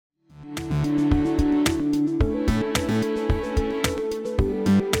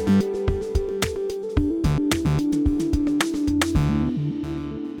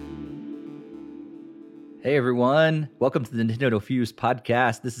everyone. Welcome to the Nintendo Fuse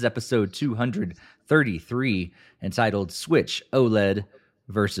podcast. This is episode 233, entitled Switch OLED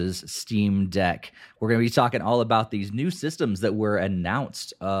versus Steam Deck. We're going to be talking all about these new systems that were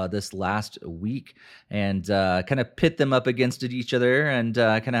announced this last week and kind of pit them up against each other and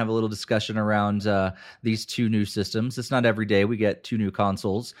kind of have a little discussion around these two new systems. It's not every day we get two new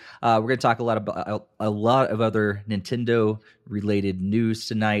consoles. We're going to talk a lot about a lot of other Nintendo related news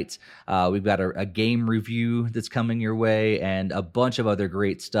tonight. We've got a game review that's coming your way and a bunch of other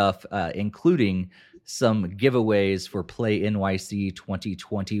great stuff, including some giveaways for Play NYC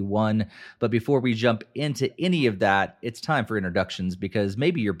 2021. But before we jump into any of that, it's time for introductions because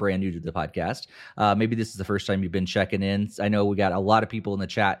maybe you're brand new to the podcast. Maybe this is the first time you've been checking in. I know we got a lot of people in the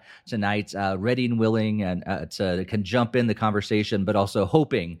chat tonight, ready and willing and can jump in the conversation, but also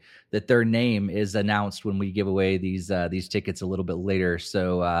hoping that their name is announced when we give away these tickets a little bit later.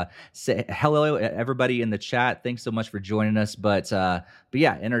 So say hello, everybody in the chat. Thanks so much for joining us. But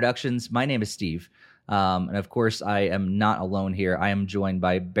yeah, introductions. My name is Steve. And of course, I am not alone here. I am joined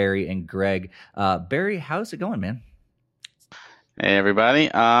by Barry and Greg. Barry, how's it going, man? Hey, everybody.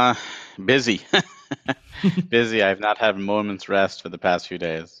 Busy. Busy. I've not had a moment's rest for the past few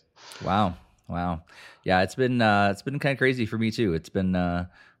days. Wow. Yeah, it's been kind of crazy for me too. It's been a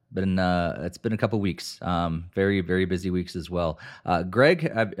couple weeks. Very, very busy weeks as well.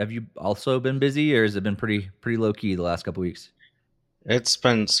 Greg, have you also been busy, or has it been pretty low key the last couple weeks? It's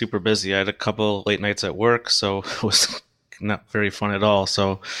been super busy. I had a couple late nights at work, so it was not very fun at all.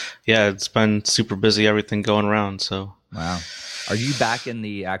 So, yeah, it's been super busy, everything going around. So, wow. Are you back in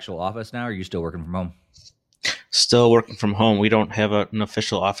the actual office now, or are you still working from home? Still working from home. We don't have an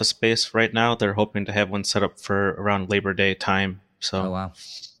official office space right now. They're hoping to have one set up for around Labor Day time. So, oh,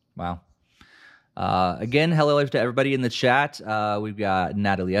 wow. Again, hello to everybody in the chat. We've got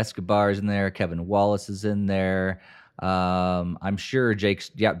Natalie Escobar's in there. Kevin Wallace is in there. I'm sure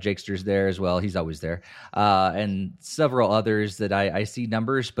Jakester's there as well. He's always there. And several others that I see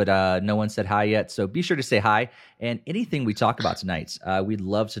numbers, but no one said hi yet. So be sure to say hi. And anything we talk about tonight, we'd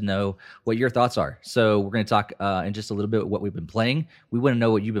love to know what your thoughts are. So we're going to talk in just a little bit what we've been playing. We want to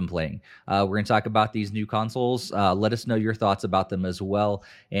know what you've been playing. We're going to talk about these new consoles. Let us know your thoughts about them as well.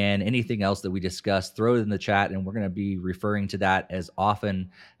 And anything else that we discuss, throw it in the chat. And we're going to be referring to that as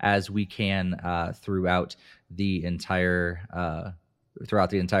often as we can throughout the entire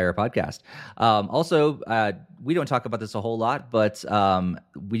podcast. Also, we don't talk about this a whole lot, but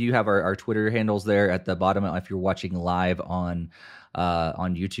we do have our Twitter handles there at the bottom. If you're watching live on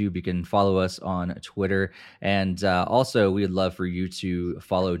YouTube, you can follow us on Twitter. And also, we'd love for you to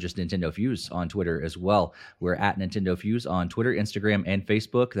follow just Nintendo Fuse on Twitter as well. We're at Nintendo Fuse on Twitter, Instagram, and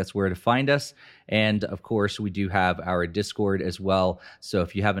Facebook. That's where to find us. And of course, we do have our Discord as well. So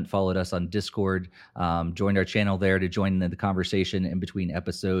if you haven't followed us on Discord, join our channel there to join the conversation in between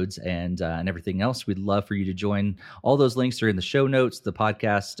episodes and everything else. We'd love for you to join. All those links are in the show notes, the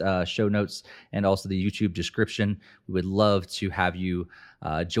podcast show notes, and also the YouTube description. We would love to have you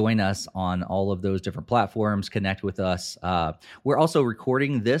join us on all of those different platforms, connect with us. We're also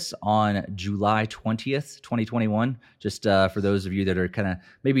recording this on July 20th, 2021. Just for those of you that are kind of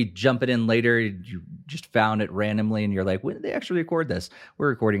maybe jumping in later, you just found it randomly and you're like, when did they actually record this? We're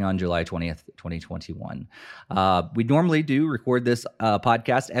recording on July 20th, 2021. We normally do record this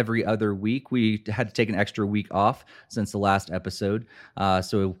podcast every other week. We had to take an extra week off since the last episode.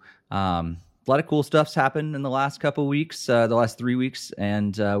 A lot of cool stuff's happened in the last couple of weeks, the last 3 weeks,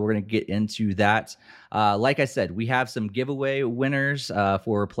 and we're going to get into that. Like I said, we have some giveaway winners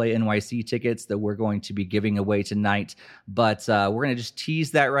for Play NYC tickets that we're going to be giving away tonight, but we're going to just tease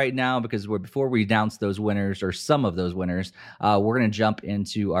that right now because before we announce those winners or some of those winners, we're going to jump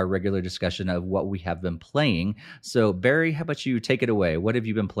into our regular discussion of what we have been playing. So, Barry, how about you take it away? What have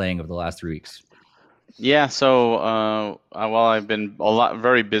you been playing over the last 3 weeks? Yeah, so while I've been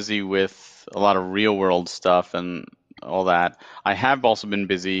very busy with a lot of real world stuff and all that, I have also been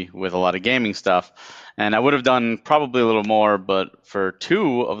busy with a lot of gaming stuff. And I would have done probably a little more, but for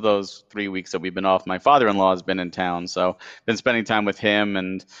 2 of those 3 weeks that we've been off, my father-in-law has been in town. So been spending time with him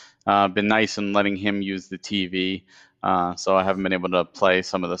and been nice and letting him use the TV. So I haven't been able to play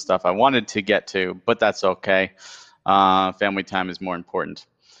some of the stuff I wanted to get to, but that's okay. Family time is more important.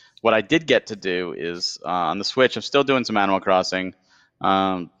 What I did get to do is on the Switch, I'm still doing some Animal Crossing.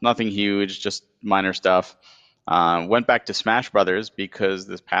 Nothing huge, just minor stuff. Went back to Smash Brothers because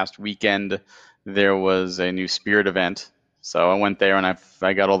this past weekend there was a new Spirit event. So I went there and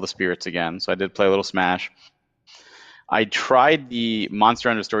I got all the spirits again. So I did play a little Smash. I tried the Monster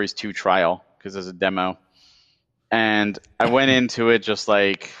Hunter Stories 2 trial because there's a demo. And I went into it just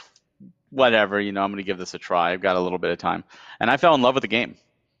like whatever, I'm going to give this a try. I've got a little bit of time. And I fell in love with the game.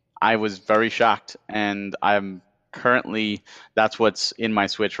 I was very shocked, and I'm currently, that's what's in my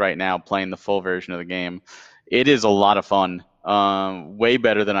Switch right now, playing the full version of the game. It is a lot of fun, way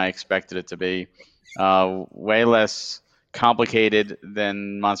better than I expected it to be, way less complicated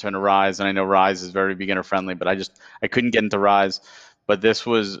than Monster Hunter Rise, and I know Rise is very beginner friendly, but I couldn't get into Rise. But this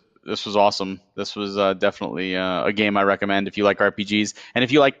was awesome. This was definitely a game I recommend if you like RPGs and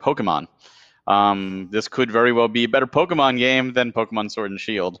if you like Pokemon. This could very well be a better Pokemon game than Pokemon Sword and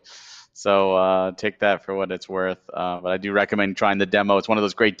Shield. So take that for what it's worth. But I do recommend trying the demo. It's one of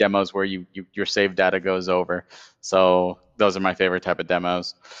those great demos where your save data goes over. So those are my favorite type of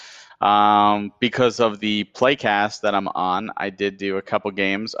demos. Because of the playcast that I'm on, I did do a couple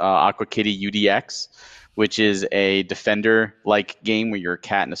games. Aqua Kitty UDX, which is a Defender-like game where you're a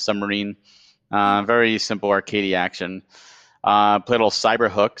cat in a submarine. Very simple arcade action. Played a little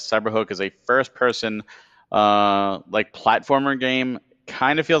Cyberhook. Cyberhook is a first-person like platformer game.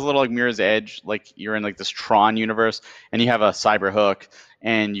 Kind of feels a little like Mirror's Edge, like you're in like this Tron universe, and you have a Cyberhook,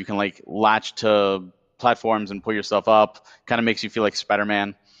 and you can like latch to platforms and pull yourself up. Kind of makes you feel like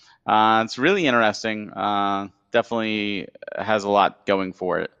Spider-Man. It's really interesting. Definitely has a lot going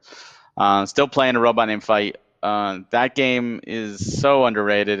for it. Still playing a Robot Named Fight. That game is so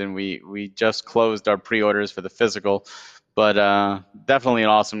underrated, and we just closed our pre-orders for the physical. But definitely an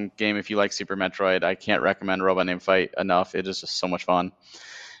awesome game if you like Super Metroid. I can't recommend Robot Named Fight enough. It is just so much fun.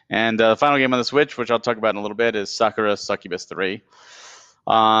 And the final game on the Switch, which I'll talk about in a little bit, is Sakura Succubus 3.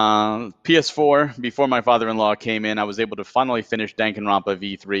 PS4, before my father-in-law came in, I was able to finally finish Danganronpa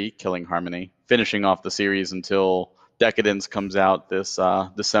V3, Killing Harmony, finishing off the series until Decadence comes out this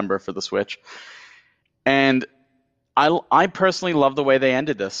December for the Switch. And I personally love the way they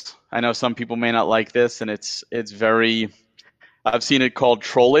ended this. I know some people may not like this, and it's very, I've seen it called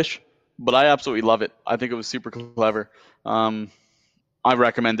trollish, but I absolutely love it. I think it was super clever. I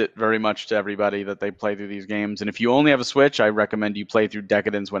recommend it very much to everybody that they play through these games. And if you only have a Switch, I recommend you play through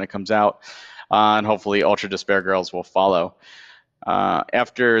Decadence when it comes out, and hopefully Ultra Despair Girls will follow.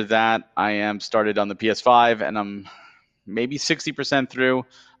 After that, I am started on the PS5, and I'm maybe 60% through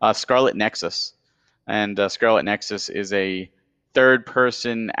Scarlet Nexus. And Scarlet Nexus is a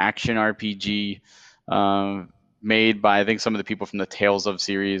third-person action RPG made by, I think, some of the people from the Tales of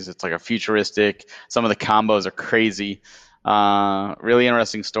series. It's like a futuristic. Some of the combos are crazy. Really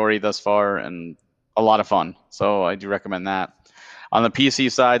interesting story thus far, and a lot of fun. So I do recommend that. On the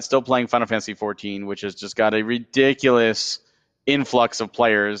PC side, still playing Final Fantasy XIV, which has just got a ridiculous influx of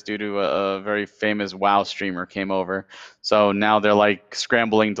players due to a very famous WoW streamer came over. So now they're like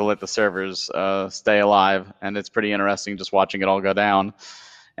scrambling to let the servers stay alive, and it's pretty interesting just watching it all go down.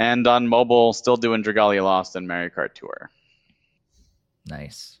 And on mobile, still doing Dragalia Lost and Mario Kart Tour.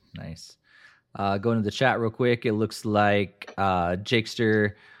 Nice. Going to the chat real quick. It looks like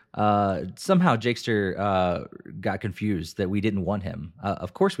Jakester, somehow Jakester got confused that we didn't want him.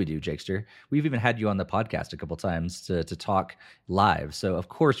 Of course we do, Jakester. We've even had you on the podcast a couple times to talk live, so of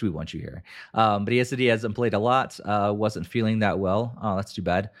course we want you here. But he said he hasn't played a lot, wasn't feeling that well. Oh, that's too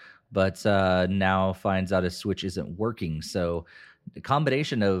bad. But now finds out his Switch isn't working, so the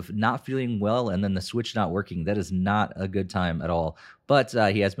combination of not feeling well and then the Switch not working, that is not a good time at all. But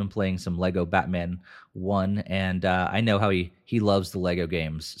he has been playing some Lego Batman 1, and I know how he loves the Lego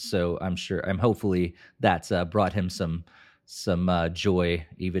games, so I'm hopefully that's brought him some joy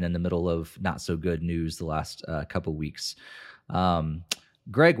even in the middle of not so good news the last couple weeks.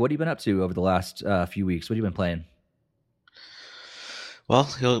 Greg, what have you been up to over the last few weeks? What have you been playing? Well,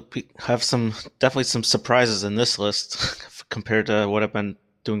 you'll have definitely some surprises in this list compared to what I've been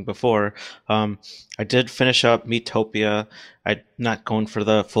doing before. I did finish up Miitopia. I'm not going for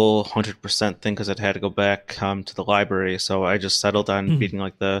the full 100% thing because I'd had to go back to the library, so I just settled on beating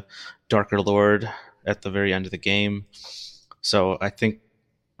like the Darker Lord at the very end of the game. So I think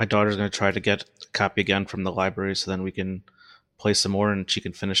my daughter's going to try to get a copy again from the library so then we can play some more and she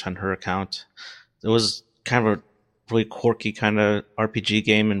can finish on her account. It was kind of a really quirky kind of RPG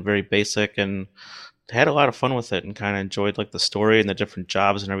game and very basic, and had a lot of fun with it and kind of enjoyed like the story and the different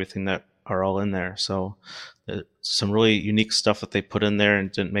jobs and everything that are all in there. So some really unique stuff that they put in there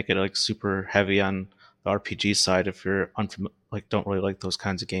and didn't make it like super heavy on the RPG side if you're don't really like those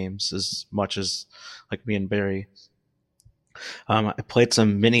kinds of games as much as like me and Barry. I played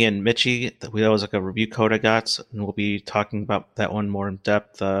some Mini and Michi. That was like a review code I got, and we'll be talking about that one more in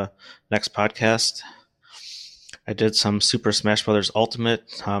depth next podcast. I did some Super Smash Bros.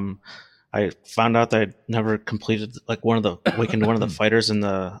 Ultimate. I found out that I'd never completed like awakened one of the fighters in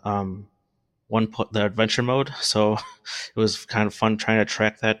the the adventure mode. So it was kind of fun trying to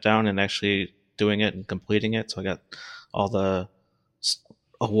track that down and actually doing it and completing it. So I got all the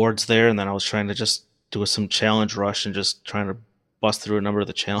awards there, and then I was trying to just do some challenge rush and just trying to bust through a number of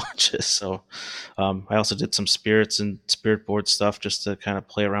the challenges. So I also did some spirits and spirit board stuff just to kind of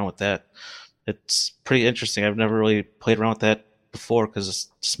play around with that. It's pretty interesting. I've never really played around with that before because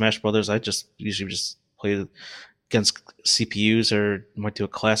Smash Brothers, I just usually just play against CPUs or might do a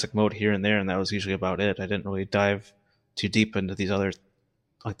classic mode here and there, and that was usually about it. I didn't really dive too deep into these other,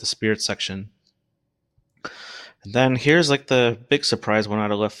 like the spirit section. And then here's like the big surprise one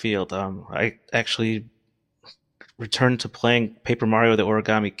out of left field. I actually returned to playing Paper Mario: The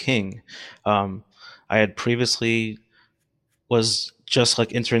Origami King. I had previously was just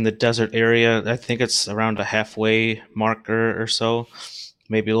like entering the desert area. I think it's around a halfway marker or so,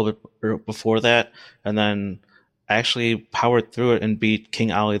 maybe a little bit before that. And then I actually powered through it and beat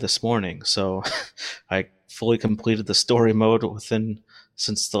King Ali this morning. So I fully completed the story mode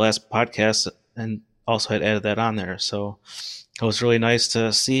since the last podcast, and also had added that on there. So it was really nice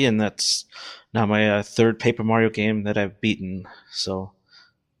to see, and that's now my third Paper Mario game that I've beaten. So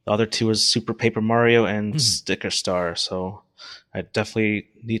the other two is Super Paper Mario and Sticker Star. So I definitely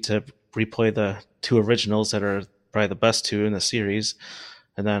need to replay the two originals that are probably the best two in the series.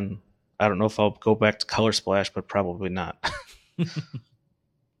 And then I don't know if I'll go back to Color Splash, but probably not.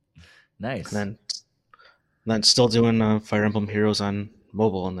 Nice. And then still doing Fire Emblem Heroes on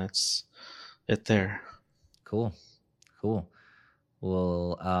mobile, and that's it there. Cool.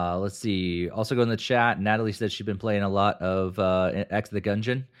 Well, let's see. Also go in the chat. Natalie said she's been playing a lot of X the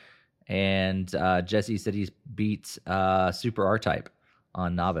Gungeon. And Jesse said he's beat Super R-Type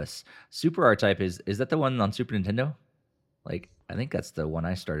on Novice. Super R-Type, is that the one on Super Nintendo? Like, I think that's the one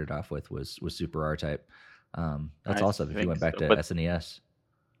I started off with was Super R-Type. That's awesome if you went back to SNES.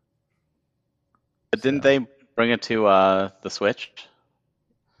 But didn't they bring it to the Switch?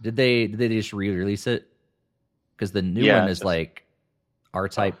 Did they just re-release it? Because the new one is like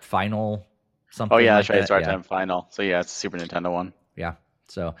R-Type Final something. Oh yeah, like that's right. that. It's R-Type Final. So yeah, it's a Super Nintendo one. Yeah.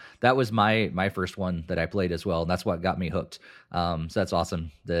 So that was my first one that I played as well, and that's what got me hooked. So that's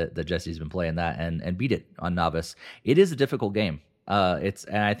awesome that Jesse's been playing that and beat it on Novice. It is a difficult game. And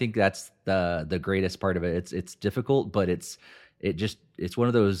I think that's the greatest part of it. It's difficult, but it's one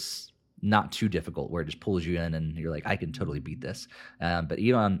of those not too difficult where it just pulls you in and you're like, I can totally beat this. But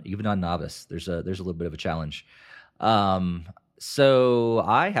even on Novice, there's a little bit of a challenge. So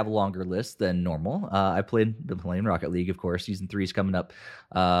I have a longer list than normal. Been playing Rocket League, of course. Season 3 is coming up,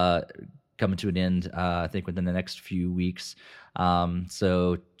 coming to an end, I think within the next few weeks.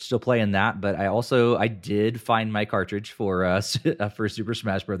 So still playing that, but I did find my cartridge for Super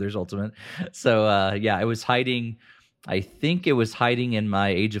Smash Brothers Ultimate. So I was hiding. I think it was hiding in my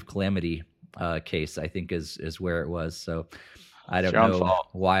Age of Calamity case. I think is where it was. So I don't know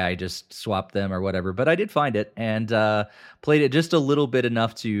why I just swapped them or whatever, but I did find it and played it just a little bit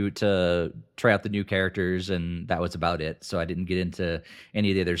enough to try out the new characters, and that was about it. So I didn't get into any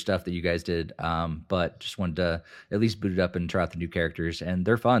of the other stuff that you guys did, but just wanted to at least boot it up and try out the new characters, and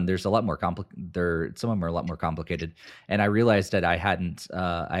they're fun. There's a lot more some of them are a lot more complicated, and I realized that I hadn't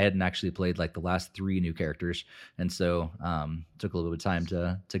actually played like the last 3 new characters, and so took a little bit of time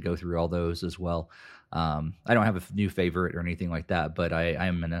to go through all those as well. I don't have a new favorite or anything like that, but I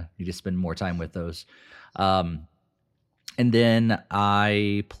am gonna need to spend more time with those. And then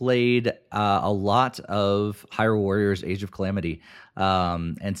I played a lot of Hyrule Warriors Age of Calamity.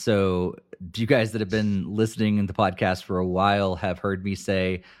 And so you guys that have been listening to the podcast for a while have heard me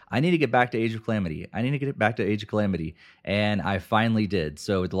say, I need to get back to Age of Calamity. And I finally did.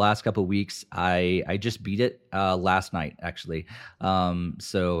 So the last couple of weeks, I just beat it last night, actually.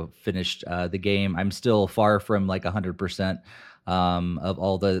 So finished the game. I'm still far from like 100%. Of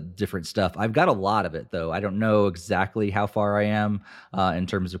all the different stuff. I've got a lot of it, though. I don't know exactly how far I am in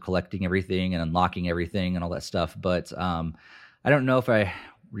terms of collecting everything and unlocking everything and all that stuff, but I don't know if I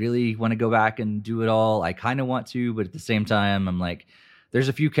really want to go back and do it all. I kind of want to, but at the same time, I'm like, there's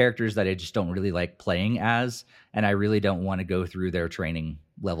a few characters that I just don't really like playing as, and I really don't want to go through their training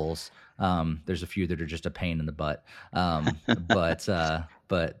levels. There's a few that are just a pain in the butt, but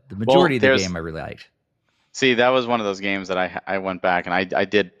the majority of the game I really liked. See, that was one of those games that I went back and I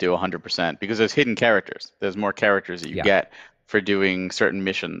did do 100% because there's hidden characters. There's more characters that you get for doing certain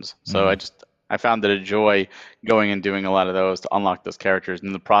missions. So I found it a joy going and doing a lot of those to unlock those characters. And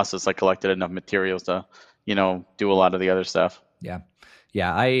in the process, I collected enough materials to, do a lot of the other stuff. Yeah.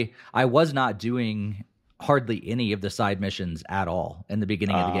 I was not doing hardly any of the side missions at all in the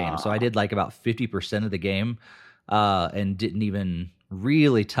beginning of the game. So I did like about 50% of the game and didn't even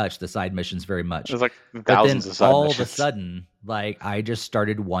really touch the side missions very much. There's like But thousands then of side all missions. of a sudden, like I just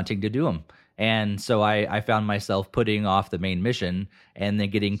started wanting to do them. And so I found myself putting off the main mission and then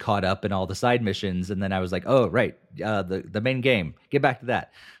getting caught up in all the side missions. And then I was like, oh, right, the main game, get back to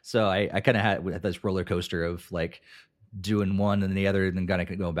that. So I kind of had this roller coaster of like doing one and the other and then kind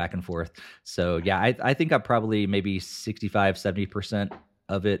of going back and forth. So yeah, I think I'm probably maybe 65, 70%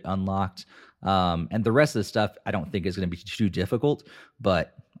 of it unlocked. And the rest of the stuff I don't think is going to be too difficult,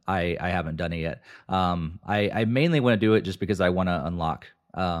 but I haven't done it yet. I mainly want to do it just because I want to unlock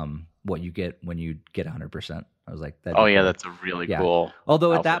what you get when you get 100%. I was like, oh yeah, that's a really cool.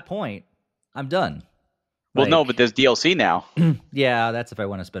 Although outfit. at that point, I'm done. Well, no, but there's DLC now. Yeah, that's if I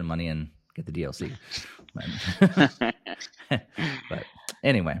want to spend money and get the DLC. But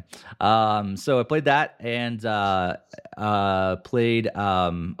anyway, so I played that and played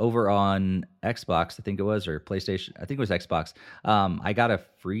over on Xbox, I think it was, or PlayStation. I think it was Xbox. I got a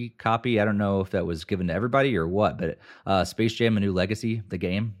free copy. I don't know if that was given to everybody or what, but Space Jam: A New Legacy, the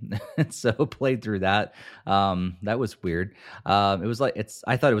game. So played through that. That was weird. It was like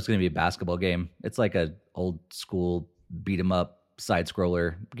I thought it was going to be a basketball game. It's like a old school beat 'em up side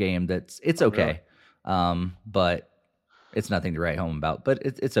scroller game. It's okay. Really? But it's nothing to write home about, but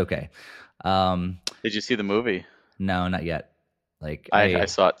it's okay. Did you see the movie? No, not yet. Like I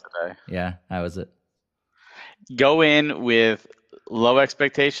saw it today. Yeah, how was it? Go in with low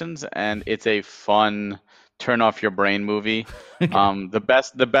expectations, and it's a fun turn off your brain movie. Okay.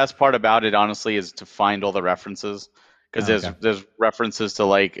 The best part about it, honestly, is to find all the references, because there's references to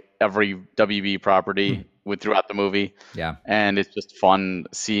like every WB property throughout the movie. Yeah, and it's just fun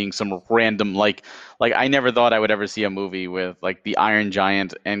seeing some random like I never thought I would ever see a movie with like the Iron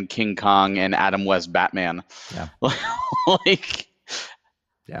Giant and King Kong and Adam West Batman. Yeah, like.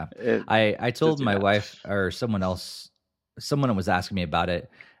 Yeah, I told my wife or someone was asking me about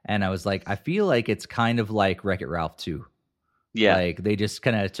it, and I was like, I feel like it's kind of like Wreck-It Ralph 2. Yeah, like they just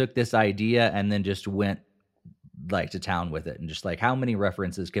kind of took this idea and then just went like to town with it, and just like how many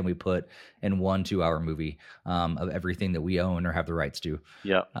references can we put in 1 2-hour movie of everything that we own or have the rights to?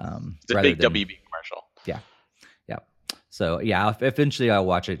 Yeah, it's a big WB commercial. Yeah. So yeah, eventually I'll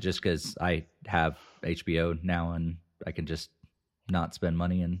watch it just because I have HBO now and I can just not spend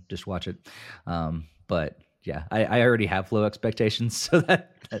money and just watch it. But yeah, I already have low expectations, so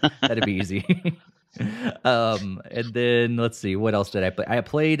that'd be easy. And then let's see, what else did I play? I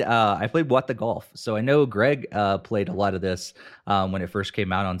played What the Golf. So I know Greg played a lot of this when it first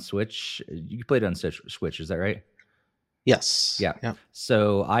came out on Switch. You played it on Switch, is that right? Yes. Yeah.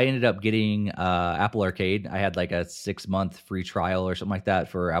 So I ended up getting Apple Arcade. I had like a 6-month free trial or something like that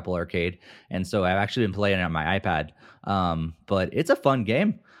for Apple Arcade, and so I've actually been playing it on my iPad. But it's a fun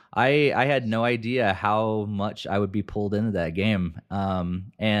game. I had no idea how much I would be pulled into that game.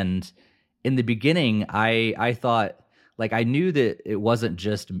 And in the beginning, I thought, like, I knew that it wasn't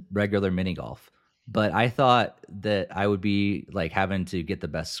just regular mini golf, but I thought that I would be like having to get the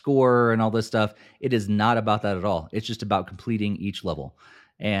best score and all this stuff. It is not about that at all. It's just about completing each level.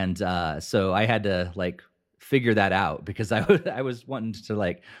 And so I had to like figure that out, because I was wanting to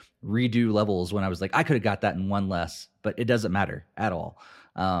like redo levels when I was like, I could have got that in one less, but it doesn't matter at all.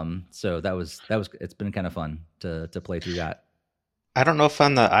 So that was it's been kind of fun to play through that. I don't know if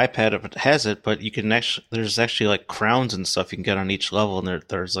on the iPad if it has it, but you can there's actually like crowns and stuff you can get on each level, and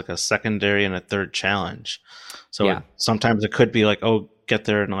there's like a secondary and a third challenge. So yeah. Sometimes it could be like, oh, get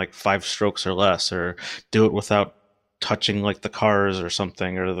there in like 5 strokes or less, or do it without touching like the cars or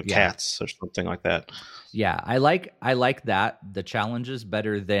something, or the cats or something like that. Yeah, I like that, the challenges,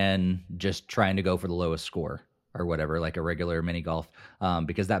 better than just trying to go for the lowest score or whatever, like a regular mini golf,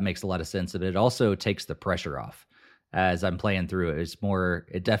 because that makes a lot of sense, and it also takes the pressure off. As I'm playing through it,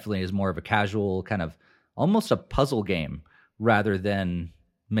 it definitely is more of a casual kind of almost a puzzle game rather than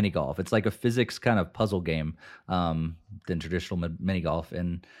mini golf. It's like a physics kind of puzzle game than traditional mini golf,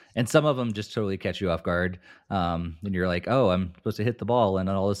 and some of them just totally catch you off guard. And you're like, oh, I'm supposed to hit the ball, and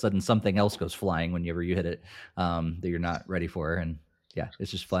then all of a sudden something else goes flying whenever you hit it that you're not ready for. And yeah,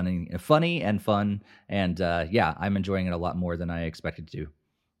 it's just funny and fun, and yeah, I'm enjoying it a lot more than I expected to.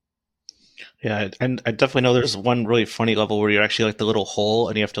 Yeah, and I definitely know there's one really funny level where you're actually like the little hole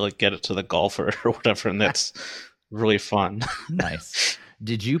and you have to like get it to the golfer or whatever, and that's really fun. Nice.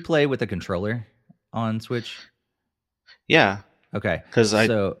 Did you play with a controller on Switch? Yeah. Okay. Because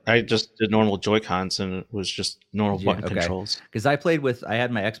I just did normal Joy-Cons and it was just normal button controls. Because I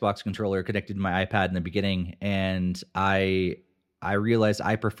had my Xbox controller connected to my iPad in the beginning, and I realized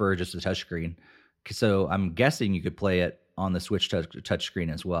I prefer just a touchscreen. So I'm guessing you could play it on the Switch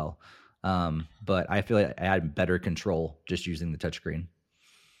touchscreen as well. But I feel like I had better control just using the touchscreen.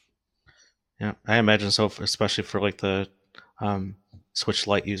 Yeah, I imagine so, especially for like the Switch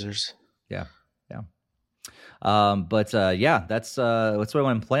Lite users. Yeah. But yeah, that's what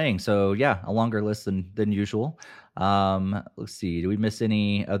I'm playing. So yeah, a longer list than usual. Let's see. Do we miss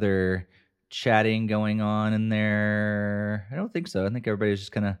any other chatting going on in there? I don't think so. I think everybody's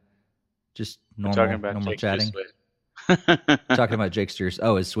just kind of just normal chatting. Talking about Jakesters.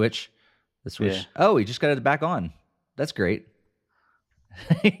 Oh, his Switch. The Switch. Yeah. Oh, he just got it back on. That's great.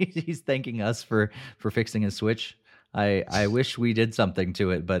 He's thanking us for fixing his Switch. I wish we did something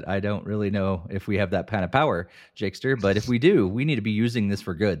to it, but I don't really know if we have that kind of power, Jakester. But if we do, we need to be using this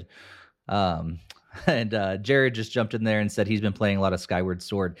for good. And Jared just jumped in there and said he's been playing a lot of Skyward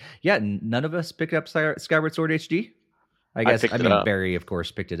Sword. Yeah, none of us picked up Skyward Sword HD. I guess I mean Barry, of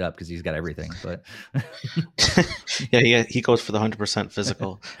course, picked it up because he's got everything. But yeah, he goes for the 100%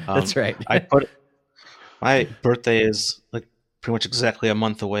 physical. That's right. My birthday is like pretty much exactly a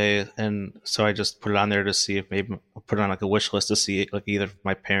month away, and so I just put it on there to see if maybe I'll put it on like a wish list to see like either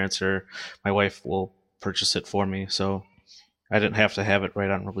my parents or my wife will purchase it for me. So I didn't have to have it right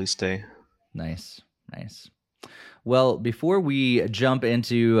on release day. Nice. Well, before we jump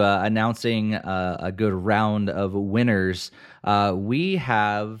into announcing a good round of winners, we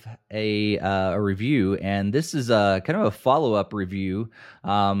have a review, and this is kind of a follow-up review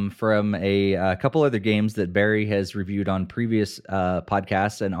from a couple other games that Barry has reviewed on previous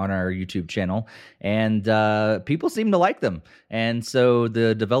podcasts and on our YouTube channel, and people seem to like them. And so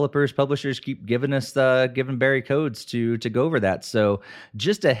the developers, publishers keep giving Barry codes to go over that. So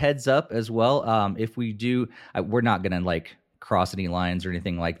just a heads up as well, if we do, we're not going to like cross any lines or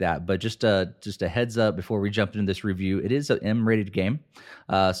anything like that, but just a heads up before we jump into this review. It is an M-rated game,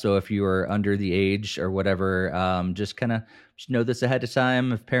 so if you are under the age or whatever, just kind of know this ahead of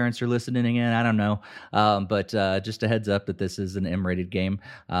time. If parents are listening in, I don't know, but just a heads up that this is an M-rated game.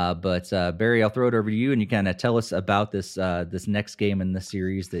 But Barry, I'll throw it over to you, and you kind of tell us about this next game in the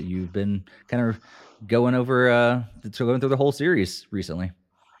series that you've been kind of going through the whole series recently.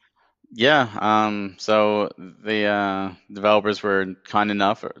 Yeah, so the developers were kind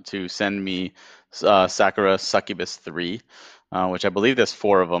enough to send me Sakura Succubus 3, which I believe there's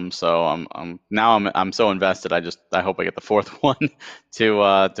 4 of them. So I'm so invested. I hope I get the 4th one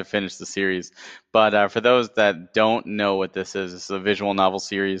to finish the series. But for those that don't know what this is, it's a visual novel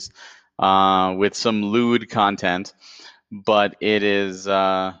series with some lewd content, but it's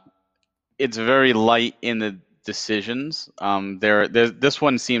very light in the decisions. This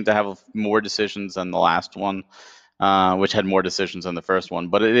one seemed to have more decisions than the last one, which had more decisions than the first one.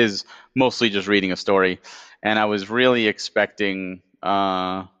 But it is mostly just reading a story, and I was really expecting, when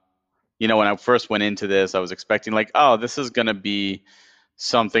I first went into this, I was expecting like, oh, this is gonna be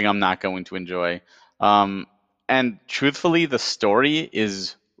something I'm not going to enjoy. And truthfully, the story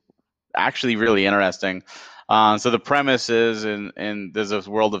is actually really interesting. So the premise is, and there's a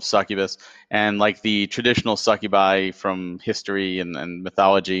world of succubus, and like the traditional succubi from history and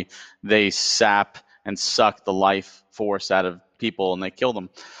mythology, they sap and suck the life force out of people and they kill them.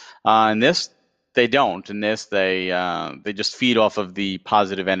 In this, they don't. In this, they just feed off of the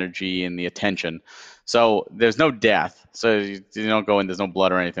positive energy and the attention. So there's no death. So you don't go in. There's no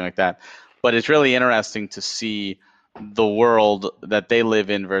blood or anything like that. But it's really interesting to see the world that they live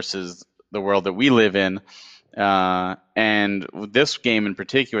in versus the world that we live in. And this game in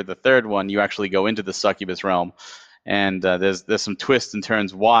particular, the third one, you actually go into the succubus realm, and there's some twists and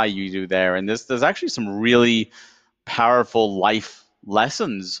turns why you do there, and there's actually some really powerful life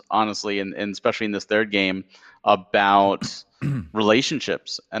lessons, honestly, and especially in this third game about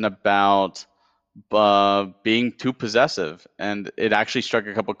relationships and about being too possessive. And it actually struck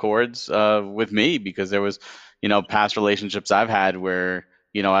a couple chords with me, because there was past relationships I've had where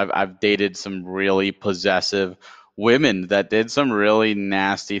I've dated some really possessive women that did some really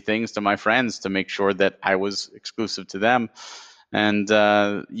nasty things to my friends to make sure that I was exclusive to them. And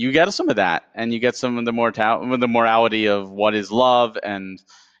you get some of that, and you get some of the morality of what is love, and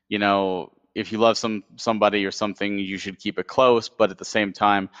if you love somebody or something, you should keep it close, but at the same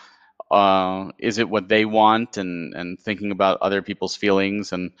time, is it what they want, and thinking about other people's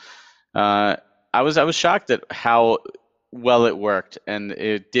feelings. And I was shocked at how well it worked, and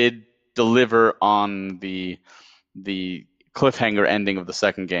it did deliver on the cliffhanger ending of the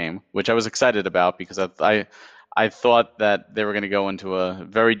second game, which I was excited about, because I thought that they were going to go into a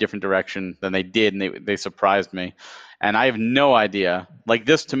very different direction than they did, and they surprised me. And I have no idea, like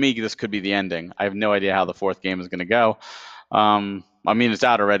this, to me, this could be the ending. I have no idea how the fourth game is going to go. I mean, it's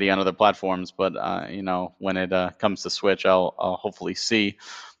out already on other platforms, but when it comes to Switch, I'll hopefully see.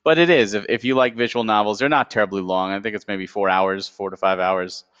 But it is. If you like visual novels, they're not terribly long. I think it's maybe 4 hours, 4 to 5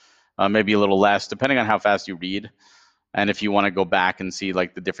 hours, maybe a little less, depending on how fast you read. And if you want to go back and see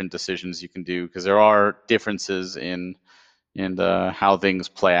like the different decisions you can do, because there are differences in how things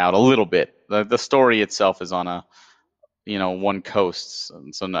play out a little bit. The story itself is on a one coast,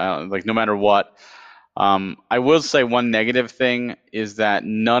 so now, like no matter what. I will say one negative thing is that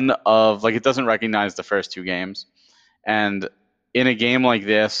none of like it doesn't recognize the first two games, and in a game like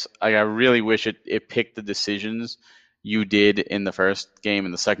this, I really wish it picked the decisions you did in the first game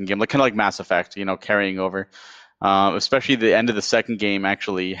and the second game, like kind of like Mass Effect, carrying over. Especially the end of the second game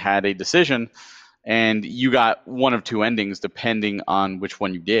actually had a decision, and you got one of two endings depending on which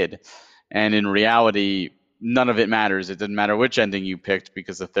one you did. And in reality, none of it matters. It didn't matter which ending you picked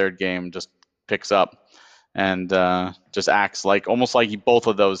because the third game just picks up and just acts like almost like both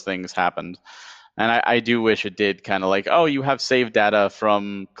of those things happened. And I do wish it did kind of like, oh, you have save data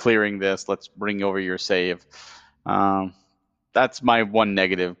from clearing this. Let's bring over your save. That's my one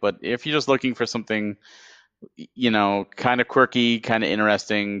negative. But if you're just looking for something, kind of quirky, kind of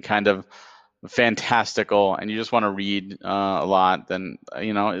interesting, kind of fantastical, and you just want to read a lot, then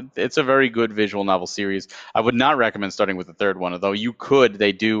it's a very good visual novel series. I would not recommend starting with the third one, although you could.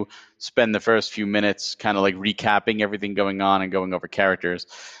 They do spend the first few minutes kind of like recapping everything going on and going over characters.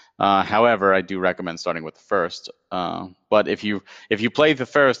 However, I do recommend starting with the first. But if you play the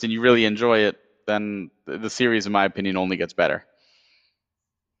first and you really enjoy it, then the series, in my opinion, only gets better.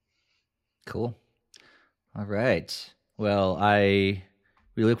 Cool. All right. Well,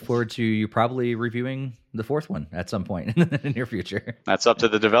 we look forward to you probably reviewing the fourth one at some point in the near future. That's up to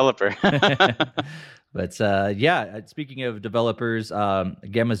the developer. But speaking of developers,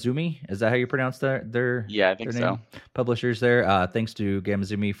 Gamazumi, is that how you pronounce their Yeah, I think their name? so. Publishers there. Thanks to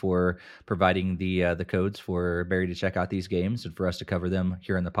Gamazumi for providing the codes for Barry to check out these games and for us to cover them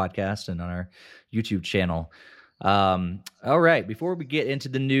here on the podcast and on our YouTube channel. All right, before we get into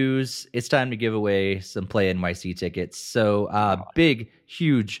the news, it's time to give away some Play NYC tickets. So big,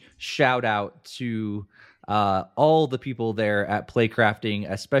 huge shout out to all the people there at Playcrafting,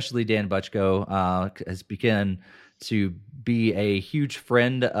 especially Dan Butchko, has begun to be a huge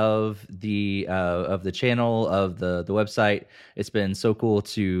friend of the channel, of the website. It's been so cool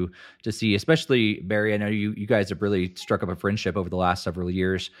to see, especially Barry. I know you guys have really struck up a friendship over the last several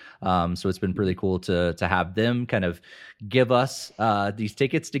years. So it's been really cool to have them kind of give us these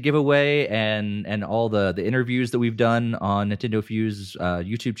tickets to give away, and all the interviews that we've done on Nintendo Fuse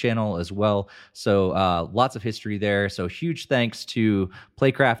YouTube channel as well. So lots of history there. So huge thanks to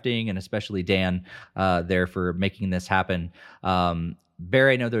Playcrafting and especially Dan there for making this happen.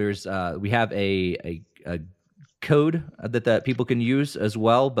 Barry, I know we have a code that people can use as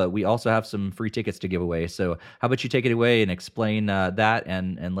well, but we also have some free tickets to give away. So how about you take it away and explain that,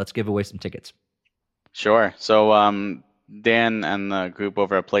 and let's give away some tickets. Sure. So Dan and the group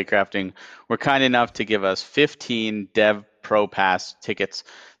over at Playcrafting were kind enough to give us 15 Dev Pro Pass tickets.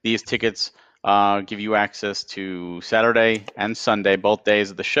 These tickets give you access to Saturday and Sunday, both days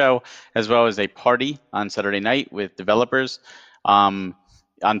of the show, as well as a party on Saturday night with developers. On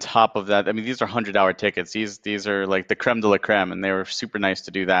top of that, I mean, these are 100-hour tickets. These are like the creme de la creme, and they were super nice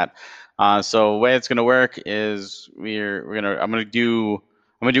to do that. So the way it's going to work is I'm going to do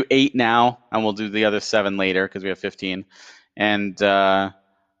 8 now, and we'll do the other 7 later because we have 15. And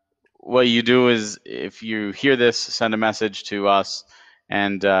what you do is, if you hear this, send a message to us.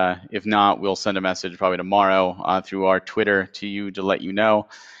 And if not, we'll send a message probably tomorrow through our Twitter to you to let you know.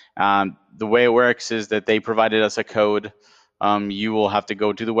 The way it works is that they provided us a code. You will have to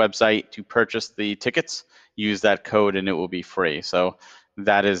go to the website to purchase the tickets, use that code, and it will be free. So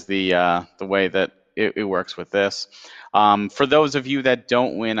that is the way that it works with this. For those of you that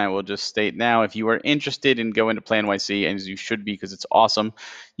don't win, I will just state now, if you are interested in going to Play NYC, and you should be because it's awesome,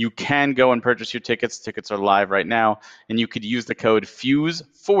 you can go and purchase your tickets. Tickets are live right now, and you could use the code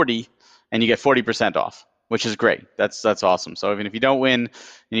FUSE40, and you get 40% off, which is great. That's awesome. So even if you don't win,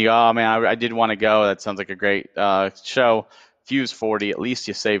 and you go, oh man, I did want to go, that sounds like a great show, FUSE40, at least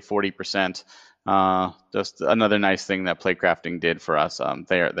you save 40%. Just another nice thing that Playcrafting did for us.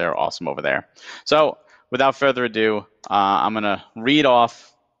 They're awesome over there. So without further ado, I'm gonna read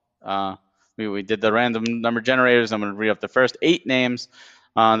off. We did the random number generators. I'm gonna read off the first 8 names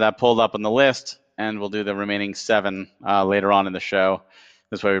that pulled up on the list, and we'll do the remaining 7 later on in the show.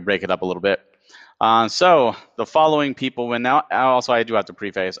 This way we break it up a little bit. So the following people win. Now, also I do have to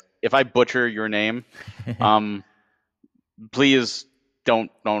preface, if I butcher your name, please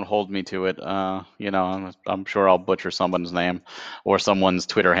don't hold me to it. I'm sure I'll butcher someone's name or someone's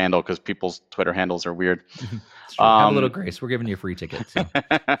Twitter handle because people's Twitter handles are weird. It's true. Have a little grace. We're giving you a free ticket. So.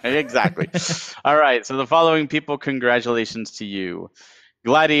 Exactly. All right. So the following people, congratulations to you.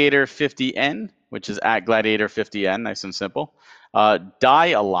 Gladiator 50N, which is at Gladiator 50N, nice and simple. Die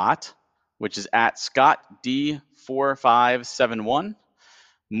a Lot, which is at Scott D4571.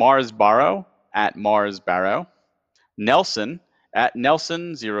 Mars Barrow at Mars Barrow. Nelson at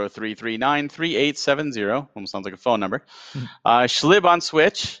Nelson03393870. Almost sounds like a phone number. Schlib on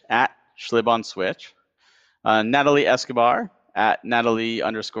Switch at Schlib on Switch. Natalie Escobar at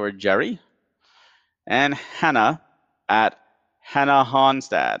Natalie_Jerry. And Hannah at Hannah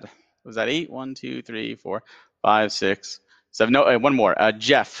Honstad. Was that 8? 1, 2, 3, 4, 5, 6, 7. No, one more.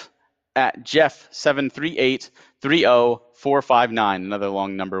 Jeff at Jeff73830459. Another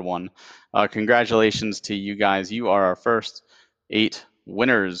long number 1. Congratulations to you guys. You are our first 8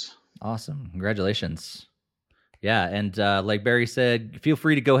 winners. Awesome. Congratulations. Yeah, and like Barry said, feel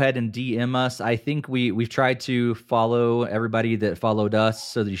free to go ahead and DM us. I think we've tried to follow everybody that followed us,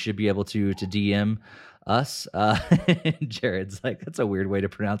 so that you should be able to DM us. Jared's like, that's a weird way to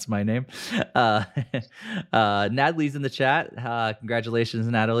pronounce my name. Natalie's in the chat. Congratulations,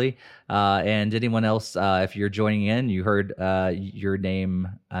 Natalie. And anyone else, if you're joining in, you heard your name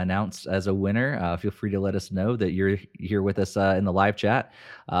announced as a winner, feel free to let us know that you're here with us in the live chat.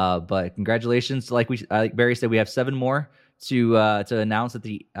 But congratulations. Like Barry said, we have 7 more to announce at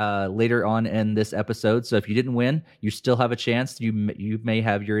the later on in this episode. So if you didn't win, you still have a chance. You may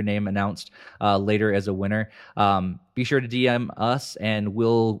have your name announced later as a winner. Be sure to DM us, and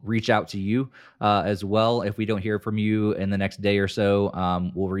we'll reach out to you as well. If we don't hear from you in the next day or so,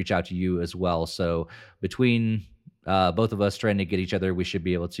 we'll reach out to you as well. So between both of us trying to get each other, we should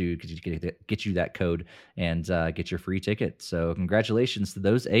be able to get you that code and get your free ticket. So congratulations to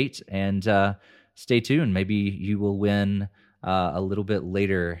those 8, and stay tuned. Maybe you will win a little bit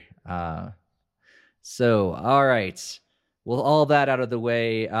later. So, all right. Well, all that out of the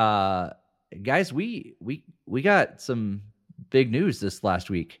way, guys, we got some big news this last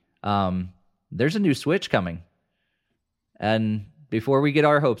week. There's a new Switch coming. And before we get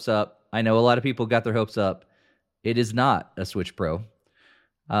our hopes up, I know a lot of people got their hopes up. It is not a Switch Pro.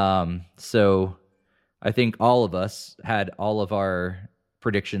 So I think all of us had all of our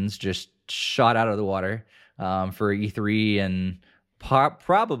predictions just shot out of the water for E3 and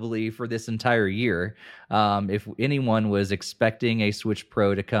probably for this entire year. If anyone was expecting a Switch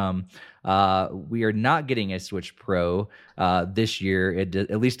Pro to come, we are not getting a Switch Pro this year.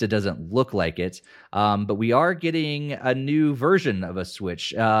 At least it doesn't look like it. But we are getting a new version of a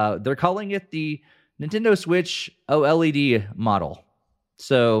Switch. They're calling it the Nintendo Switch OLED model.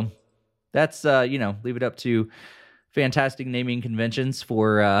 So that's, leave it up to fantastic naming conventions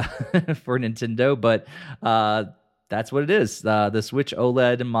for for Nintendo, but that's what it is. The Switch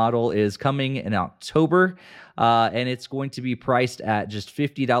OLED model is coming in October, and it's going to be priced at just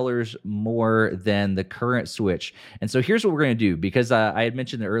 $50 more than the current Switch. And so here's what we're going to do, because I had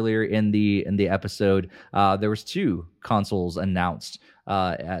mentioned earlier in the episode, there was 2 consoles announced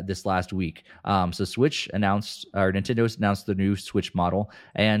this last week. So Nintendo announced the new Switch model,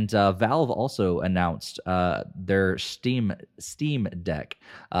 and Valve also announced their Steam Deck.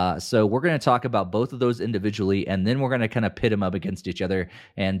 So we're going to talk about both of those individually, and then we're going to kind of pit them up against each other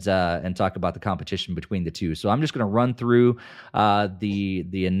and talk about the competition between the two. So I'm just going to run through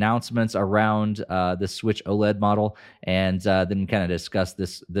the announcements around the Switch OLED model, and then kind of discuss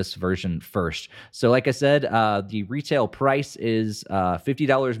this version first. So like I said, the retail price is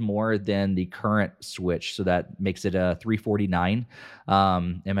 $50 more than the current Switch, so that makes it a $349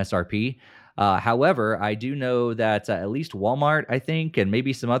 MSRP. However, I do know that at least Walmart, I think, and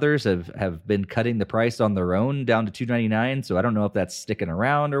maybe some others have been cutting the price on their own down to $299. So I don't know if that's sticking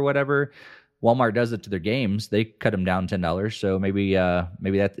around or whatever. Walmart does it to their games; they cut them down $10. So maybe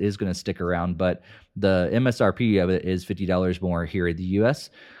that is going to stick around. But the MSRP of it is $50 more here in the U.S.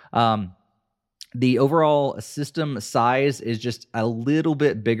 The overall system size is just a little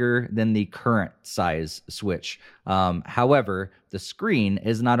bit bigger than the current size Switch. However, the screen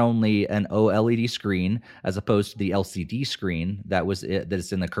is not only an OLED screen as opposed to the LCD screen that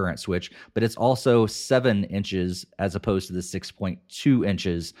is in the current Switch, but it's also 7 inches as opposed to the 6.2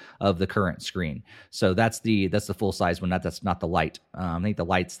 inches of the current screen. So that's the full size one. That's not the light. I think the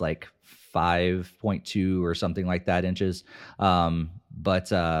light's like 5.2 or something like that inches.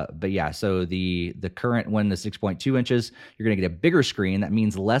 But yeah, so the current one, the 6.2 inches, you're going to get a bigger screen. That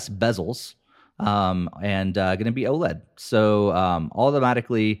means less bezels, and going to be OLED. So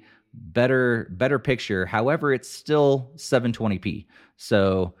automatically better picture. However, it's still 720p.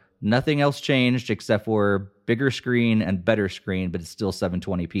 So nothing else changed except for bigger screen and better screen, but it's still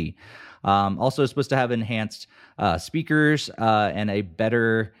 720p. Also supposed to have enhanced speakers and a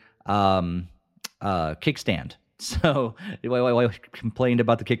better kickstand. So I complained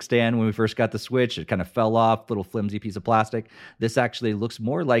about the kickstand when we first got the Switch. It kind of fell off, little flimsy piece of plastic. This actually looks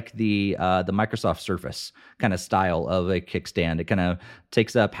more like the Microsoft Surface kind of style of a kickstand. It kind of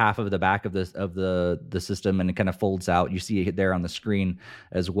takes up half of the back of the system, and it kind of folds out. You see it there on the screen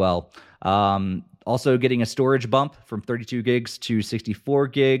as well. Also getting a storage bump from 32 gigs to 64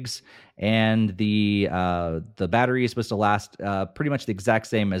 gigs, and the battery is supposed to last pretty much the exact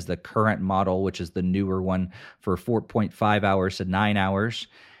same as the current model, which is the newer one, for 4.5 hours to 9 hours.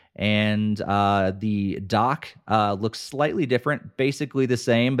 And the dock looks slightly different, basically the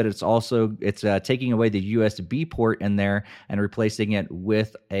same, but it's taking away the USB port in there and replacing it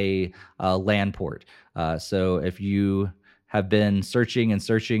with a LAN port. So if you have been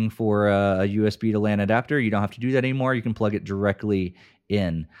searching for a USB to LAN adapter, you don't have to do that anymore. You can plug it directly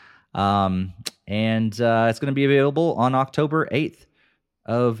in. And it's going to be available on October 8th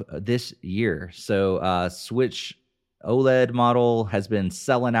of this year. So Switch OLED model has been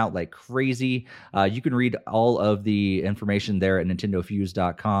selling out like crazy. You can read all of the information there at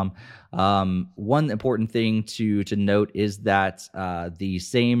nintendofuse.com. One important thing to note is that the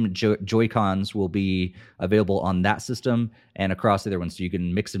same Joy-Cons will be available on that system and across the other ones, so you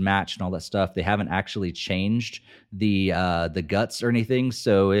can mix and match and all that stuff. They haven't actually changed the guts or anything,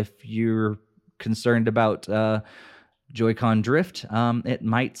 so if you're concerned about Joy-Con drift, it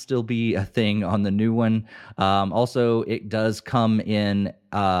might still be a thing on the new one. Also, it does come in,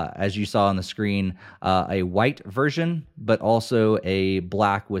 as you saw on the screen, a white version, but also a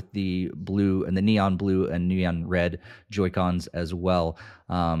black with the blue and the neon blue and neon red Joy-Cons as well.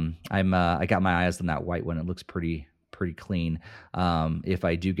 I got my eyes on that white one. It looks pretty clean. If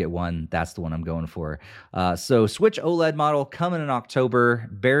I do get one, that's the one I'm going for. So Switch OLED model coming in October.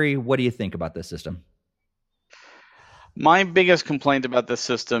 Barry, what do you think about this system? My biggest complaint about this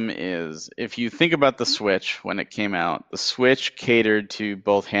system is, if you think about the Switch when it came out, the Switch catered to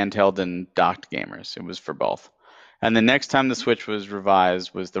both handheld and docked gamers. It was for both. And the next time the Switch was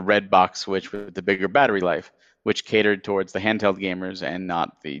revised was the red box Switch with the bigger battery life, which catered towards the handheld gamers and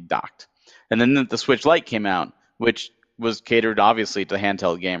not the docked. And then the Switch Lite came out, which was catered obviously to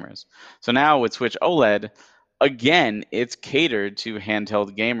handheld gamers. So now with Switch OLED, again, it's catered to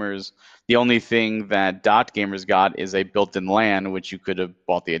handheld gamers. The only thing that docked gamers got is a built-in LAN, which you could have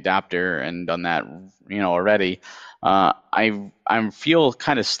bought the adapter and done that, already. I feel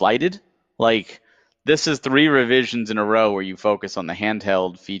kind of slighted. Like, this is 3 revisions in a row where you focus on the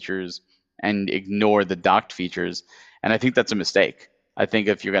handheld features and ignore the docked features, and I think that's a mistake. I think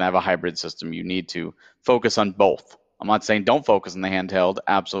if you're going to have a hybrid system, you need to focus on both. I'm not saying don't focus on the handheld,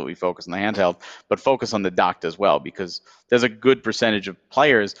 absolutely focus on the handheld, but focus on the docked as well, because there's a good percentage of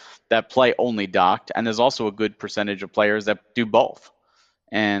players that play only docked, and there's also a good percentage of players that do both.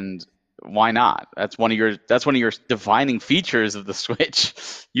 And why not? That's one of your defining features of the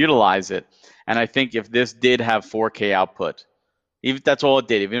Switch. Utilize it. And I think if this did have 4K output, even if that's all it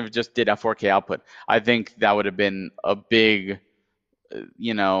did, even if it just did have 4K output, I think that would have been a big,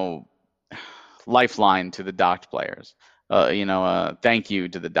 lifeline to the docked players. Thank you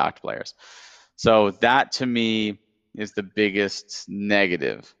to the docked players. So that to me is the biggest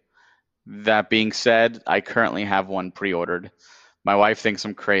negative. That being said, I currently have one pre-ordered. My wife thinks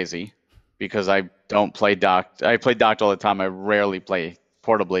I'm crazy because I don't play docked. I play docked all the time. I rarely play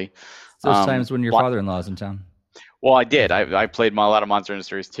portably. Those times when your father-in-law is in town. Well, I did. I played a lot of Monster Hunter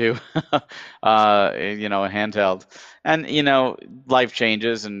Series 2, handheld. And, life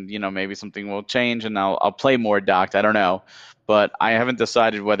changes and, maybe something will change and I'll play more docked. I don't know. But I haven't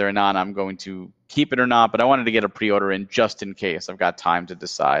decided whether or not I'm going to keep it or not. But I wanted to get a pre-order in just in case. I've got time to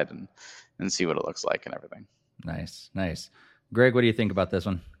decide and see what it looks like and everything. Nice. Greg, what do you think about this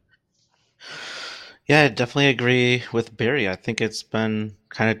one? Yeah, I definitely agree with Barry. I think it's been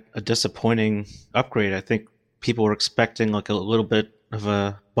kind of a disappointing upgrade. I think people were expecting like a little bit of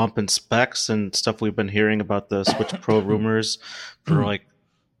a bump in specs and stuff. We've been hearing about the Switch Pro rumors for like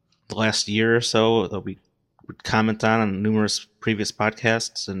the last year or so that we would comment on numerous previous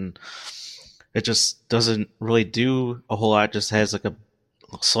podcasts, and it just doesn't really do a whole lot. It just has like a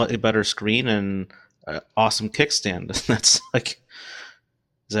slightly better screen and an awesome kickstand. That's like,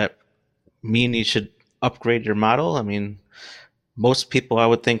 does that mean you should upgrade your model? I mean, most people, I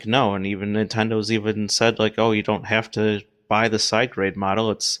would think, no. And even Nintendo's even said, like, oh, you don't have to buy the side grade model.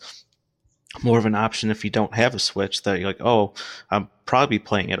 It's more of an option if you don't have a Switch, that you're like, oh, I'm probably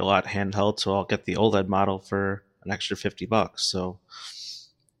playing it a lot handheld, so I'll get the OLED model for an extra $50. So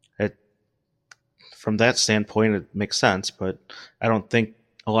it, from that standpoint, it makes sense, but I don't think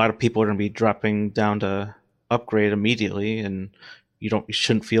a lot of people are going to be dropping down to upgrade immediately, and you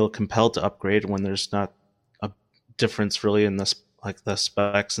shouldn't feel compelled to upgrade when there's not a difference really in this, like the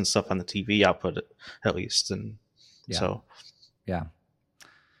specs and stuff on the TV output at least. And so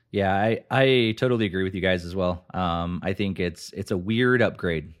I totally agree with you guys as well. I think it's a weird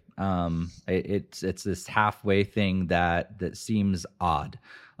upgrade. It's this halfway thing that seems odd.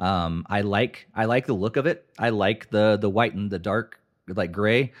 I like the look of it. I like the white and the dark, like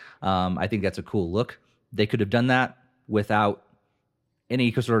gray. I think that's a cool look. They could have done that without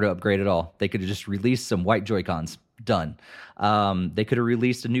any sort of upgrade at all. They could have just released some white Joy-Cons. Done. They could have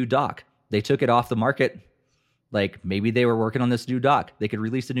released a new dock. They took it off the market. Like, maybe they were working on this new dock. They could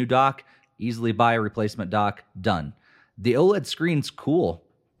release a new dock, easily buy a replacement dock. Done. The OLED screen's cool,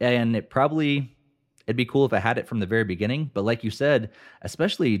 and it'd be cool if I had it from the very beginning. But like you said,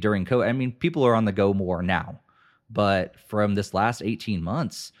 especially during COVID, I mean, people are on the go more now. But from this last 18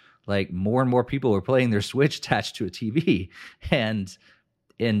 months, like, more and more people are playing their Switch attached to a TV. And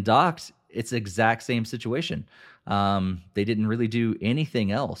in docked, it's the exact same situation. They didn't really do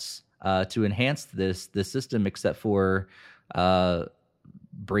anything else to enhance this system except for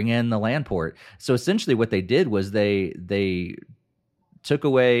bring in the LAN port. So essentially what they did was they took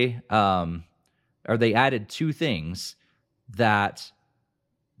away or they added two things that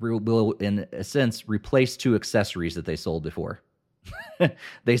will, in a sense, replace two accessories that they sold before.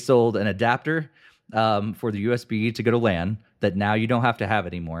 They sold an adapter for the USB to go to LAN that now you don't have to have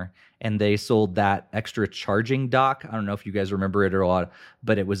anymore. And they sold that extra charging dock. I don't know if you guys remember it or not,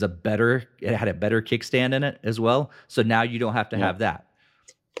 but it had a better kickstand in it as well. So now you don't have to have that.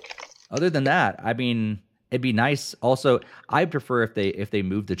 Other than that, I mean, it'd be nice. Also, I prefer if they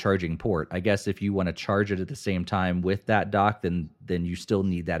move the charging port. I guess if you want to charge it at the same time with that dock, then you still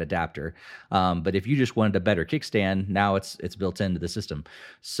need that adapter. But if you just wanted a better kickstand, now it's built into the system.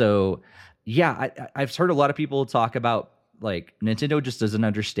 So yeah, I've heard a lot of people talk about, like, Nintendo just doesn't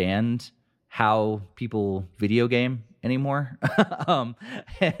understand how people video game anymore.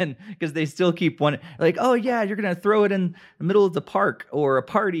 And because they still keep wanting, like, oh yeah, you're going to throw it in the middle of the park or a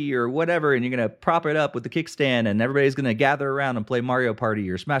party or whatever, and you're going to prop it up with the kickstand, and everybody's going to gather around and play Mario Party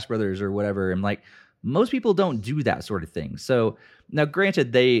or Smash Brothers or whatever. And like, most people don't do that sort of thing. So now,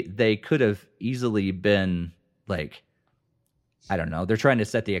 granted, they could have easily been like, I don't know, they're trying to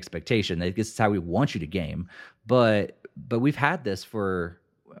set the expectation that this is how we want you to game. But we've had this for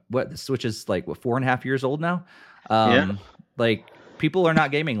what, the Switch is like, what, 4.5 years old now? Like, people are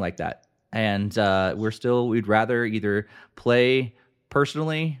not gaming like that. And we'd rather either play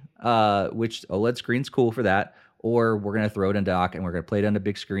personally, which OLED screen's cool for that, or we're going to throw it in dock and we're going to play it on a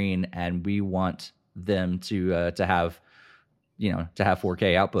big screen, and we want them to have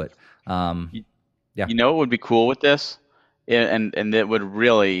 4K output. Yeah. You know what would be cool with this? And it would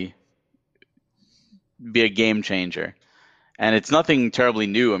really be a game changer. And it's nothing terribly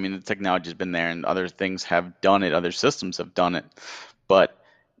new. I mean, the technology's been there, and other things have done it. Other systems have done it. But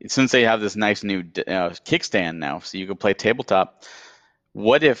since they have this nice new kickstand now, so you can play tabletop,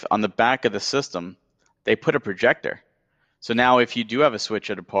 what if on the back of the system they put a projector? So now if you do have a Switch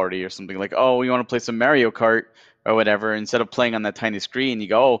at a party or something, like, oh, you want to play some Mario Kart or whatever, instead of playing on that tiny screen, you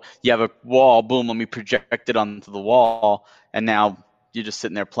go, oh, you have a wall, boom, let me project it onto the wall, and now you're just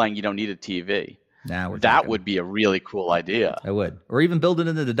sitting there playing. You don't need a TV. That would be a really cool idea. I would. Or even build it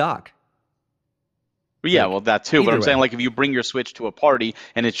into the dock. Yeah, well, that too. But I'm saying, like, if you bring your Switch to a party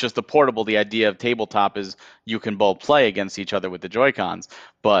and it's just a portable, the idea of tabletop is you can both play against each other with the Joy-Cons.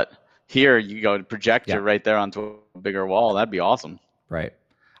 But here you go, projector right there onto a bigger wall. That'd be awesome. Right.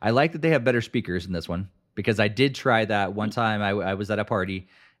 I like that they have better speakers in this one, because I did try that one time. I was at a party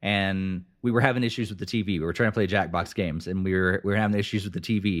and we were having issues with the TV. We were trying to play Jackbox games, and we were having issues with the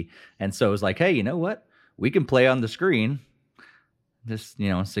TV. And so it was like, hey, you know what? We can play on the screen, this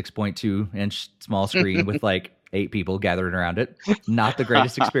 6.2 inch small screen with like 8 people gathering around it. Not the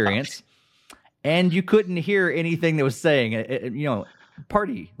greatest experience. And you couldn't hear anything that was saying,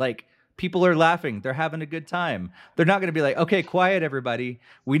 party, like, people are laughing. They're having a good time. They're not going to be like, okay, quiet, everybody.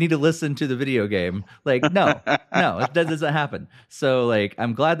 We need to listen to the video game. Like, no, it doesn't happen. So, like,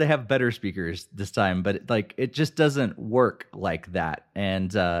 I'm glad they have better speakers this time, but it just doesn't work like that.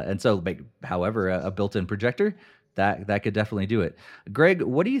 And so, however, a built-in projector, that could definitely do it. Greg,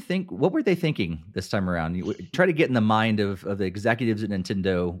 what do you think? What were they thinking this time around? You try to get in the mind of the executives at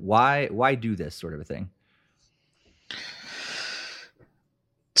Nintendo. Why do this sort of a thing?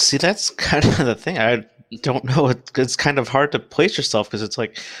 See, that's kind of the thing. I don't know. It's kind of hard to place yourself, because it's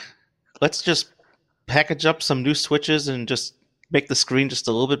like, let's just package up some new switches and just make the screen just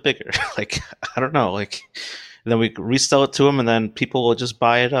a little bit bigger. Like, I don't know. Like, then we resell it to them, and then people will just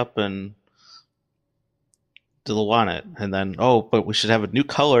buy it up and they'll want it. And then, oh, but we should have a new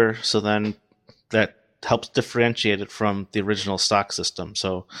color, so then that helps differentiate it from the original stock system.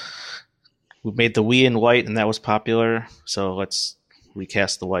 So we made the Wii in white, and that was popular, so let's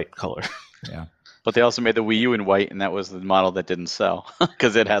recast the white color. Yeah. But they also made the Wii U in white, and that was the model that didn't sell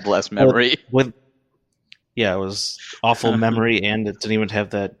because it had less memory. Yeah, it was awful memory, and it didn't even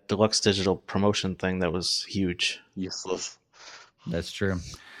have that deluxe digital promotion thing that was huge. Useless. That's true.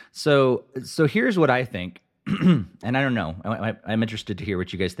 So here's what I think, and I don't know. I'm interested to hear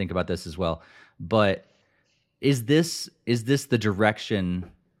what you guys think about this as well. But is this the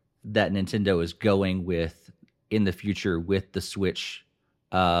direction that Nintendo is going with in the future with the Switch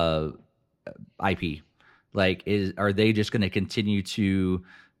IP? Like, are they just going to continue to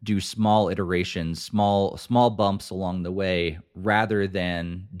do small iterations, small bumps along the way, rather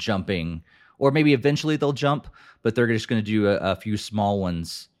than jumping? Or maybe eventually they'll jump, but they're just going to do a few small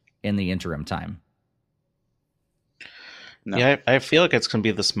ones in the interim time. No. Yeah, I feel like it's going to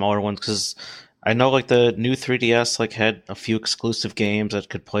be the smaller ones, because I know like the new 3DS like had a few exclusive games that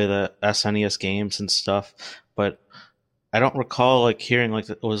could play the SNES games and stuff, but I don't recall like hearing like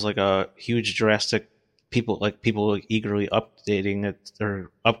it was like a huge drastic people eagerly updating it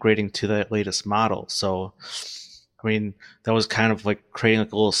or upgrading to that latest model. So I mean, that was kind of like creating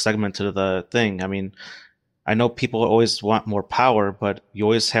like a little segment to the thing. I mean, I know people always want more power, but you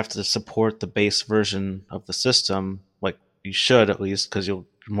always have to support the base version of the system. Like you should, at least, because you're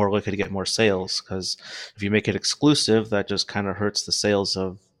more likely to get more sales. Because if you make it exclusive, that just kind of hurts the sales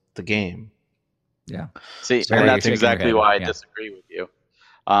of the game. Yeah. See, Sorry, and that's you're shaking your exactly head. why I Yeah. disagree with you.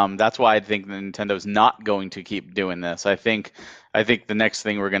 That's why I think Nintendo's not going to keep doing this. I think the next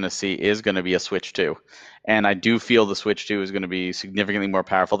thing we're going to see is going to be a Switch 2. And I do feel the Switch 2 is going to be significantly more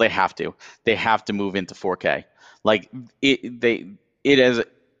powerful. They have to move into 4K. Like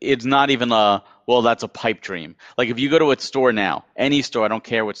it's not even that's a pipe dream. Like if you go to a store now, any store, I don't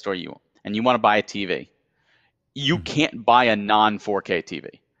care what store you want, and you want to buy a TV, you can't buy a non 4K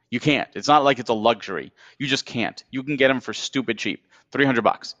TV. You can't. It's not like it's a luxury. You just can't. You can get them for stupid cheap,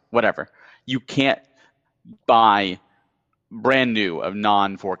 $300, whatever. You can't buy brand new of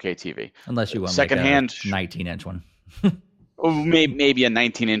non 4K TV. Unless you want secondhand, like a 19-inch one. maybe a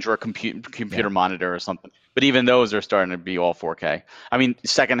 19-inch or a computer monitor or something. But even those are starting to be all 4K. I mean,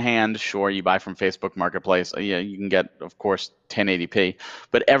 secondhand, sure, you buy from Facebook Marketplace. Yeah, you can get, of course, 1080p.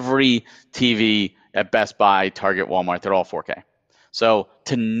 But every TV at Best Buy, Target, Walmart, they're all 4K. So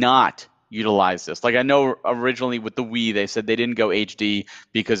to not utilize this, like I know originally with the Wii, they said they didn't go HD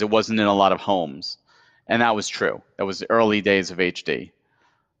because it wasn't in a lot of homes. And that was true. That was the early days of HD.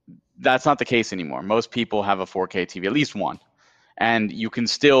 That's not the case anymore. Most people have a 4K TV, at least one. And you can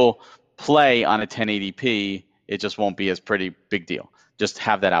still play on a 1080p. It just won't be as pretty big deal. Just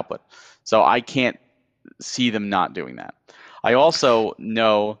have that output. So I can't see them not doing that. I also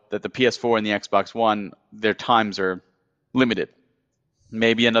know that the PS4 and the Xbox One, their times are limited.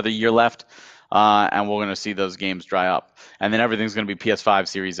 Maybe another year left, and we're going to see those games dry up. And then everything's going to be PS5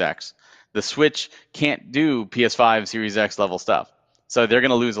 Series X. The Switch can't do PS5 Series X level stuff. So they're going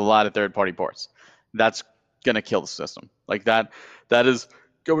to lose a lot of third-party ports. That's going to kill the system. Like that is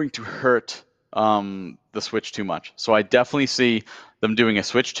going to hurt the Switch too much. So I definitely see them doing a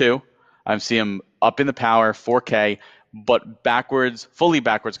Switch 2. I see them up in the power, 4K, but fully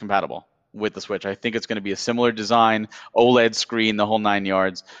backwards compatible with the Switch. I think it's going to be a similar design, OLED screen, the whole 9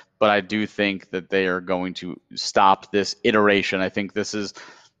 yards. But I do think that they are going to stop this iteration. I think this is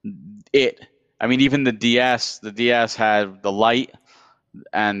it. I mean, even the DS had the Lite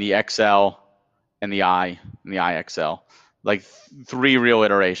and the XL and the iXL, like 3 real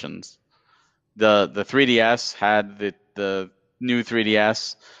iterations. The 3DS had the new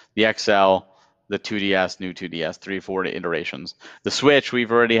 3DS, the XL, the 2DS, new 2DS, 3-4 iterations. The Switch,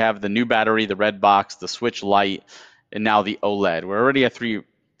 we've already have the new battery, the red box, the Switch Lite, and now the OLED. We're already at three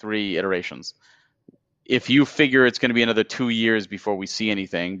iterations. If you figure it's going to be another 2 years before we see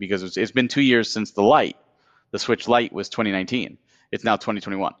anything, because it's been 2 years since the Lite. The Switch Lite was 2019. It's now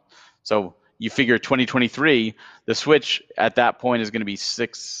 2021. So you figure 2023, the Switch at that point is going to be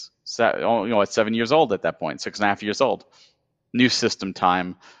 7 years old at that point, 6.5 years old. New system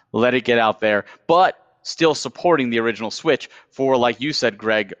time. Let it get out there, but still supporting the original Switch for, like you said,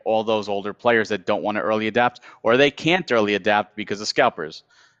 Greg, all those older players that don't want to early adapt, or they can't early adapt because of scalpers.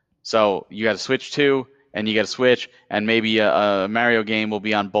 So you got a Switch 2, and you got a Switch, and maybe a Mario game will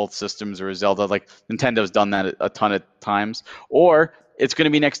be on both systems, or a Zelda. Like Nintendo's done that a ton of times. Or it's going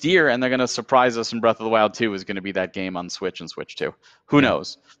to be next year, and they're going to surprise us. And Breath of the Wild 2 is going to be that game on Switch and Switch 2. Who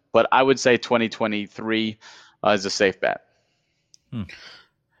knows? But I would say 2023 is a safe bet.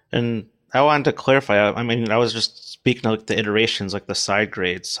 And I wanted to clarify. I mean, I was just speaking of like the iterations, like the side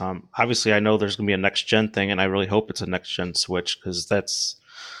grades. Obviously, I know there's going to be a next gen thing, and I really hope it's a next gen Switch because that's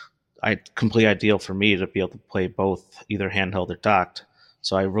completely ideal for me to be able to play both, either handheld or docked.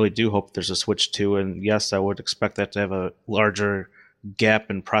 So I really do hope there's a Switch 2, and yes, I would expect that to have a larger gap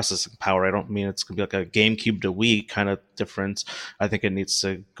in processing power. I don't mean it's going to be like a GameCube to Wii kind of difference. I think it needs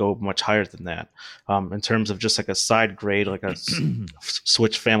to go much higher than that. In terms of just like a side grade, like a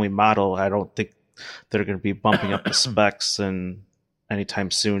Switch family model, I don't think they're going to be bumping up the specs and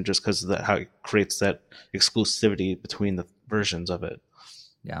anytime soon just because of how it creates that exclusivity between the versions of it.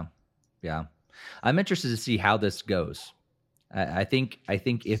 Yeah. I'm interested to see how this goes. I think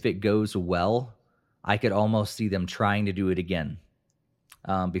if it goes well, I could almost see them trying to do it again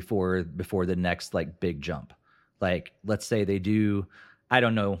before the next like big jump. Like, let's say they do, I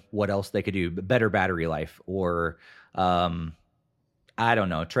don't know what else they could do, but better battery life, or I don't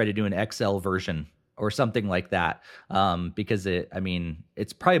know, try to do an XL version or something like that. Because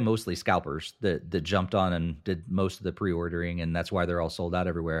it's probably mostly scalpers that jumped on and did most of the pre-ordering, and that's why they're all sold out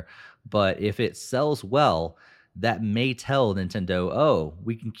everywhere. But if it sells well, that may tell Nintendo, oh,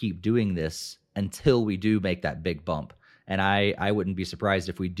 we can keep doing this until we do make that big bump. And I wouldn't be surprised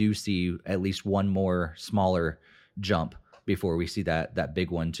if we do see at least one more smaller jump before we see that big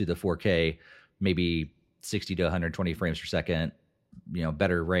one to the 4K, maybe 60 to 120 frames per second,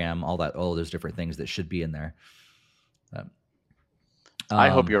 better RAM, all those different things that should be in there. I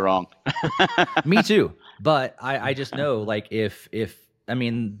hope you're wrong. Me too. But I just know, like, if I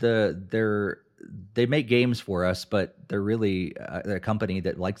mean, they make games for us, but they're really a company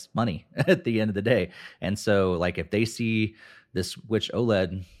that likes money at the end of the day. And so, like, if they see this Switch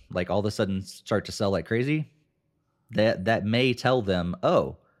OLED, like, all of a sudden start to sell like crazy, that may tell them,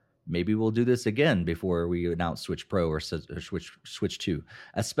 oh, maybe we'll do this again before we announce Switch Pro or Switch 2,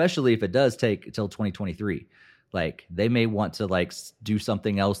 especially if it does take until 2023. Like, they may want to, like, do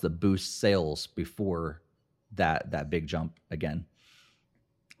something else that boosts sales before that big jump again.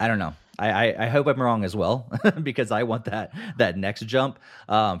 I don't know. I hope I'm wrong as well, because I want that next jump.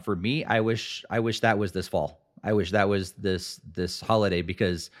 For me, I wish that was this fall. I wish that was this holiday,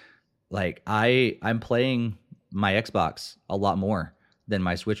 because, like, I'm playing my Xbox a lot more than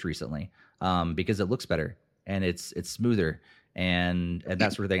my Switch recently, because it looks better and it's smoother and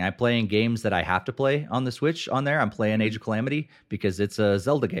that sort of thing. I'm playing games that I have to play on the Switch on there. I'm playing Age of Calamity because it's a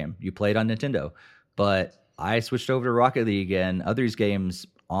Zelda game. You play it on Nintendo, but I switched over to Rocket League and others games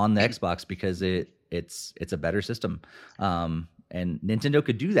on the Xbox because it's a better system. And Nintendo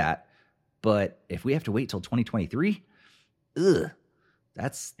could do that, but if we have to wait till 2023,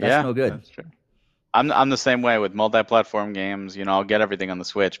 that's no good. That's true. I'm the same way with multi-platform games. I'll get everything on the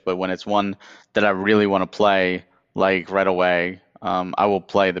Switch, but when it's one that I really want to play, like, right away, I will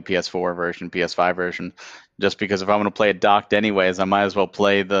play the PS4 version, PS5 version, just because if I want to play it docked anyways, I might as well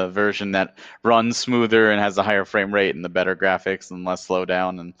play the version that runs smoother and has a higher frame rate and the better graphics and less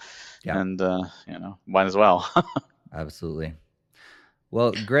slowdown, and might as well. Absolutely.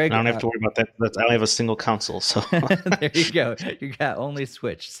 Well, Greg, I don't have to worry about that. I only have a single console, so there you go. You got only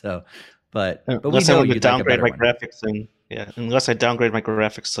Switch, so. But unless we know I want to downgrade my one. graphics, and unless I downgrade my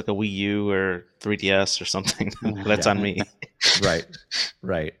graphics like a Wii U or 3DS or something, that's on me. Right.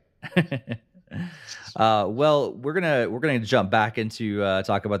 Well, we're gonna jump back into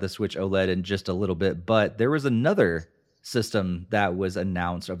talk about the Switch OLED in just a little bit, but there was another system that was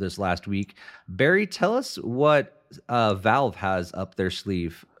announced over this last week. Barry, tell us what Valve has up their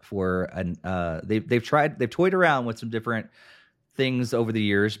sleeve for they've toyed around with some different things over the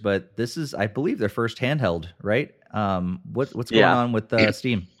years, but this is, I believe, their first handheld, right? What's going on with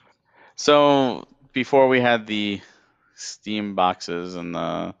Steam? So before we had the Steam boxes and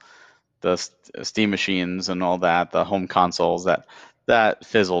the Steam machines and all that, the home consoles, that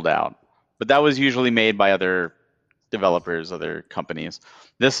fizzled out. But that was usually made by other developers, other companies.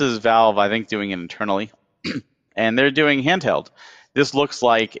 This is Valve, I think, doing it internally, and they're doing handheld. This looks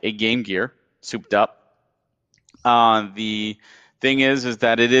like a Game Gear souped up. The thing is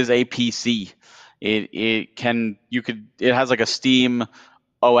that it is a PC. It has like a Steam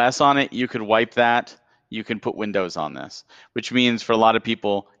OS on it. You could wipe that. You can put Windows on this, which means for a lot of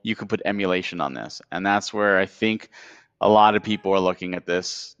people, you could put emulation on this. And that's where I think a lot of people are looking at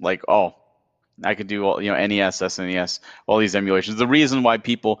this like, oh, I could do all, NES, SNES, all these emulations. The reason why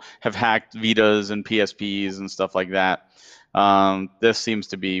people have hacked Vitas and PSPs and stuff like that, this seems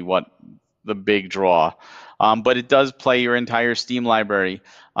to be what the big draw. but it does play your entire Steam library,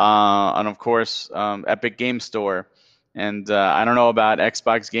 and of course Epic Game Store. And I don't know about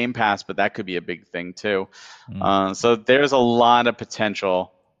Xbox Game Pass, but that could be a big thing too. So there's a lot of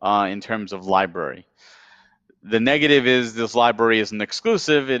potential in terms of library. The negative is this library isn't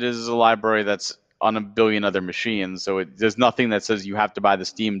exclusive. It is a library that's on a billion other machines. So there's nothing that says you have to buy the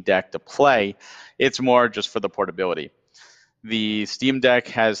Steam Deck to play. It's more just for the portability. The Steam Deck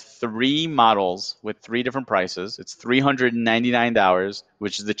has 3 models with 3 different prices. It's $399,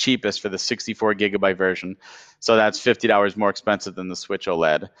 which is the cheapest for the 64 gigabyte version. So that's $50 more expensive than the Switch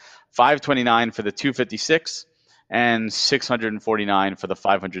OLED. $529 for the 256 and $649 for the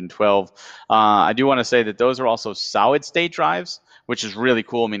 512. I do want to say that those are also solid state drives, which is really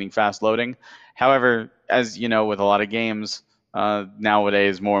cool, meaning fast loading. However, as you know, with a lot of games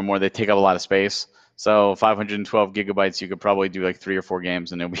nowadays, more and more they take up a lot of space. So 512 gigabytes, you could probably do like 3 or 4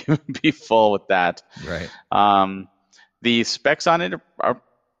 games, and it'll be full with that. Right. The specs on it are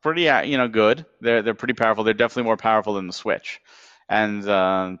pretty, good. They're pretty powerful. They're definitely more powerful than the Switch, and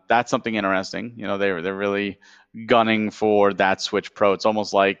that's something interesting. They're really gunning for that Switch Pro. It's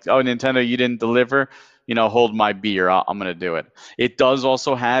almost like, oh, Nintendo, you didn't deliver. Hold my beer. I'm going to do it. It does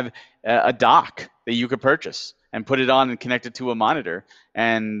also have a dock that you could purchase and put it on and connect it to a monitor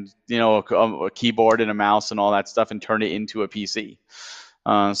and, a keyboard and a mouse and all that stuff and turn it into a PC.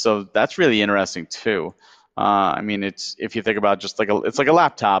 So that's really interesting too. It's, if you think about it's like a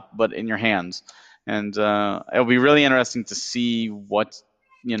laptop, but in your hands. And it'll be really interesting to see what's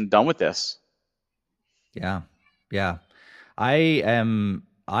done with this. Yeah.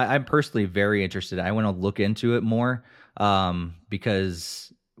 I'm personally very interested. I want to look into it more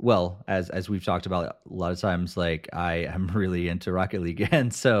because, well, as we've talked about a lot of times, like I am really into Rocket League,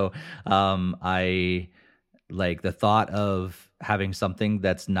 and so I like the thought of having something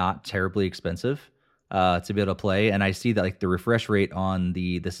that's not terribly expensive to be able to play. And I see that like the refresh rate on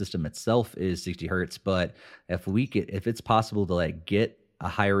the system itself is 60 hertz, but if it's possible to like get a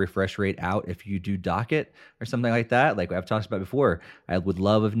higher refresh rate out if you do dock it or something like that, like I've talked about before, I would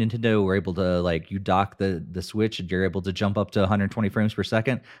love if Nintendo were able to, like, you dock the Switch and you're able to jump up to 120 frames per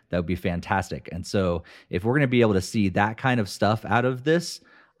second. That would be fantastic. And so if we're going to be able to see that kind of stuff out of this,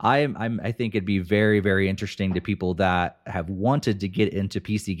 I think it'd be very, very interesting to people that have wanted to get into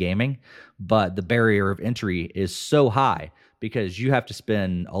PC gaming, but the barrier of entry is so high because you have to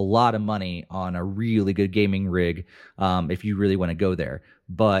spend a lot of money on a really good gaming rig if you really want to go there.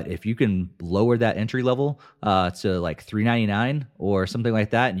 But if you can lower that entry level to like $399 or something like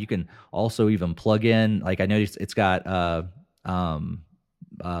that, and you can also even plug in, like I noticed it's got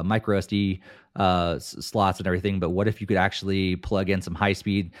micro SD slots and everything, but what if you could actually plug in some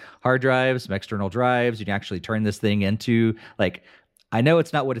high-speed hard drives, some external drives? You can actually turn this thing into, like, I know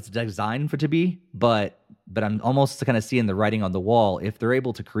it's not what it's designed for to be, but I'm almost kind of seeing the writing on the wall. If they're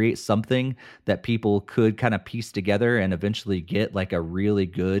able to create something that people could kind of piece together and eventually get like a really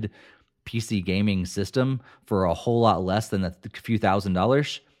good PC gaming system for a whole lot less than a few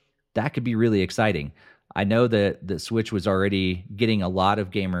 $1,000s, that could be really exciting. I know that the Switch was already getting a lot of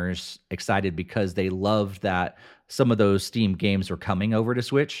gamers excited because they loved that some of those Steam games were coming over to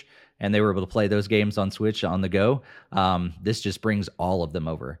Switch and they were able to play those games on Switch on the go. This just brings all of them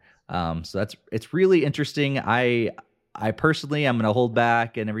over. So it's really interesting. I personally, I'm going to hold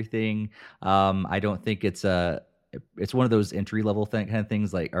back and everything. I don't think it's one of those entry level kind of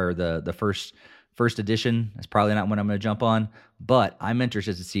things, like, or the first edition is probably not one I'm going to jump on, but I'm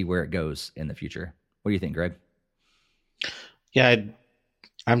interested to see where it goes in the future. What do you think, Greg? Yeah,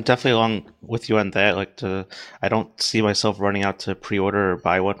 I'm definitely along with you on that. I don't see myself running out to pre-order or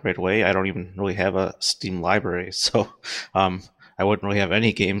buy one right away. I don't even really have a Steam library, so I wouldn't really have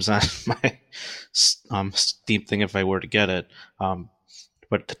any games on my Steam thing if I were to get it.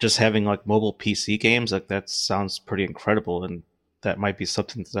 But just having like mobile PC games, like, that sounds pretty incredible, and that might be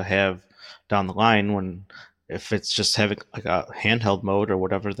something to have down the line if it's just having like a handheld mode or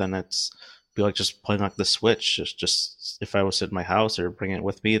whatever, then it's be like just playing like the Switch. Just if I was at my house or bring it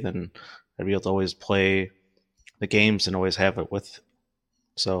with me, then I'd be able to always play the games and always have it with.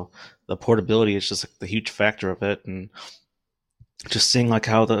 So the portability is just like the huge factor of it, and just seeing like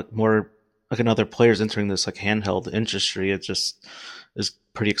how the more like another players entering this like handheld industry, it just is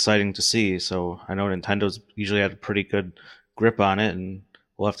pretty exciting to see. So I know Nintendo's usually had a pretty good grip on it, and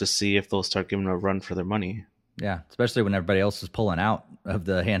we'll have to see if they'll start giving a run for their money. Yeah, especially when everybody else is pulling out of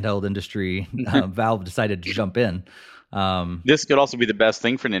the handheld industry. Valve decided to jump in. This could also be the best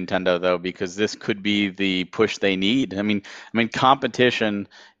thing for Nintendo, though, because this could be the push they need. I mean, competition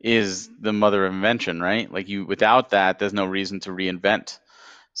is the mother of invention, right? Like, without that, there's no reason to reinvent.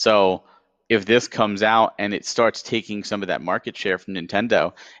 So if this comes out and it starts taking some of that market share from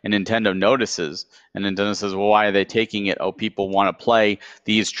Nintendo, and Nintendo notices, and Nintendo says, well, why are they taking it? Oh, people want to play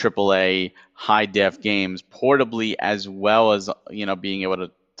these AAA high def games portably, as well as being able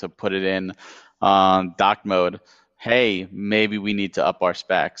to put it in dock mode. Hey, maybe we need to up our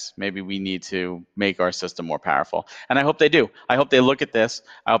specs. Maybe we need to make our system more powerful. And I hope they do. I hope they look at this.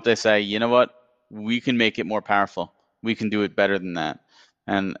 I hope they say, you know what? We can make it more powerful. We can do it better than that.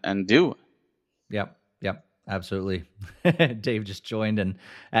 And do. Yep, absolutely. Dave just joined and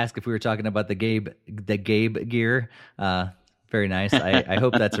asked if we were talking about the Gabe gear. Very nice. I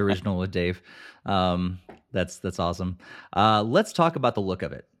hope that's original with Dave. That's awesome. Let's talk about the look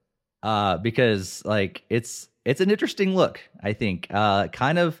of it, because like it's an interesting look. I think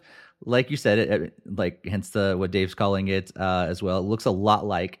kind of like you said, it like hence what Dave's calling it as well. It looks a lot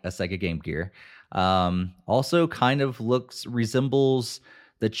like a Sega Game Gear. Also, kind of resembles.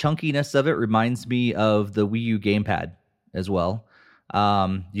 The chunkiness of it reminds me of the Wii U gamepad as well.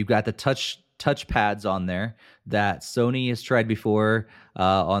 You've got the touch pads on there that Sony has tried before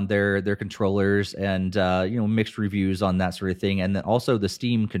on their controllers, and mixed reviews on that sort of thing. And then also the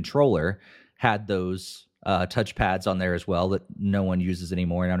Steam controller had those touch pads on there as well that no one uses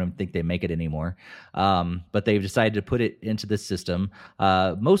anymore, and I don't think they make it anymore. But they've decided to put it into the system,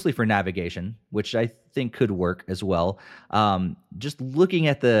 mostly for navigation, which I think could work as well. Just looking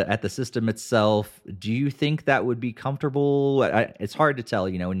at the system itself, do you think that would be comfortable? It's hard to tell,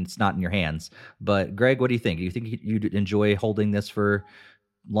 when it's not in your hands. But Greg, what do you think? Do you think you'd enjoy holding this for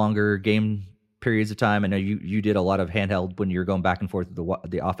longer game periods of time? I know you did a lot of handheld when you were going back and forth to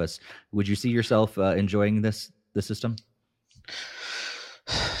the office. Would you see yourself enjoying the system?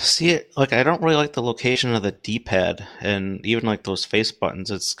 See, like I don't really like the location of the D-pad, and even like those face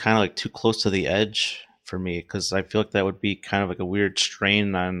buttons. It's kind of like too close to the edge for me, because I feel like that would be kind of like a weird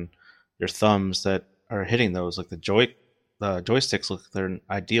strain on your thumbs that are hitting those. Like the joysticks look like they're in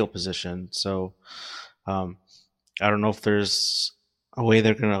ideal position. So I don't know if there's a way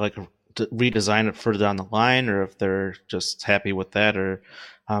they're gonna like to redesign it further down the line, or if they're just happy with that. Or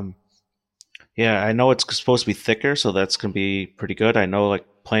I know it's supposed to be thicker, so that's gonna be pretty good. I know like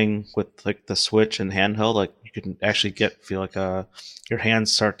playing with like the Switch and handheld, like you can actually feel like your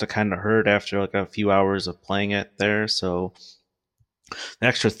hands start to kind of hurt after like a few hours of playing it there. So the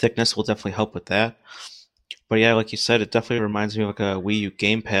extra thickness will definitely help with that. But yeah, like you said, it definitely reminds me of like a Wii U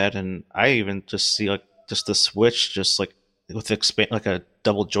gamepad, and I even just see like just the Switch just like with like a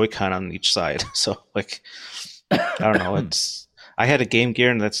double Joy-Con on each side. So like I don't know, I had a Game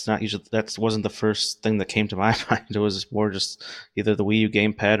Gear, and that wasn't the first thing that came to my mind. It was more just either the Wii U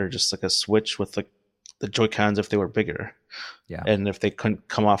gamepad or just like a Switch with like the Joy-Cons if they were bigger. Yeah. And if they couldn't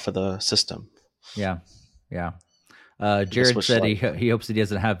come off of the system. Yeah. Jared said he hopes he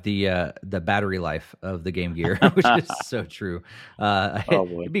doesn't have the battery life of the Game Gear, which is so true.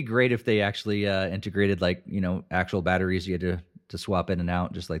 It'd be great if they actually integrated like actual batteries you had to swap in and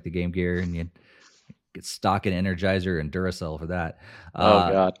out, just like the Game Gear, and you get stock and Energizer and Duracell for that.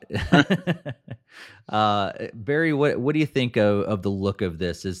 Oh God. Barry, what do you think of the look of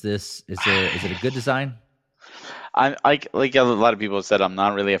this? Is it a good design? I like a lot of people have said, I'm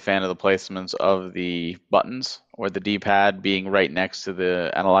not really a fan of the placements of the buttons or the D-pad being right next to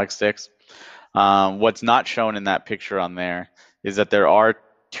the analog sticks. What's not shown in that picture on there is that there are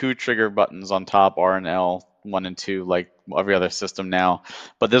two trigger buttons on top, R and L, 1 and 2, like every other system now.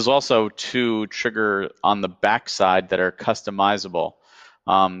 But there's also two trigger on the back side that are customizable,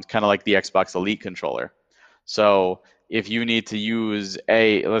 kind of like the Xbox Elite controller. So if you need to use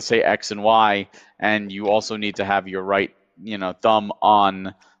let's say X and Y, and you also need to have your right, thumb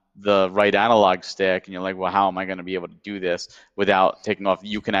on the right analog stick, and you're like, well, how am I going to be able to do this without taking off?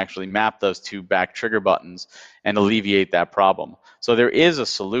 You can actually map those two back trigger buttons and alleviate that problem. So there is a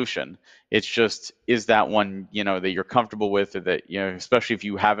solution. It's just, is that one, that you're comfortable with, or that, especially if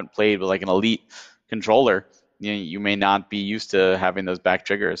you haven't played with like an Elite controller, you may not be used to having those back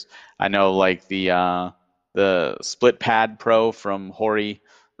triggers. I know like the Split Pad Pro from Hori,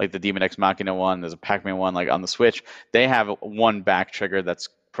 like the Demon X Machina one, there's a Pac-Man one like on the Switch. They have one back trigger that's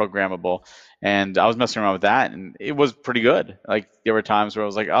programmable, and I was messing around with that, and it was pretty good. Like there were times where I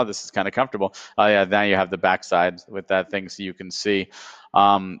was like, oh, this is kind of comfortable. Oh yeah, now you have the backside with that thing, so you can see.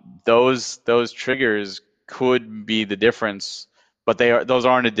 Those triggers could be the difference, but those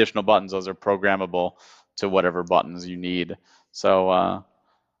aren't additional buttons. Those are programmable to whatever buttons you need. So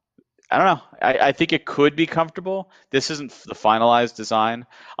I don't know. I think it could be comfortable. This isn't the finalized design.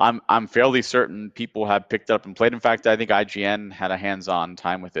 I'm fairly certain people have picked it up and played. In fact, I think IGN had a hands-on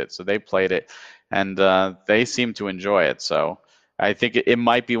time with it, so they played it, and they seem to enjoy it. So I think it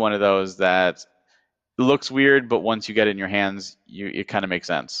might be one of those that looks weird, but once you get it in your hands, it kind of makes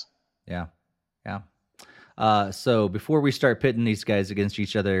sense. Yeah, yeah. So before we start pitting these guys against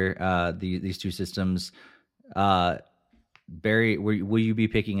each other, these two systems, Barry, will you be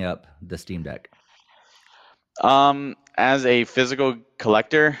picking up the Steam Deck? As a physical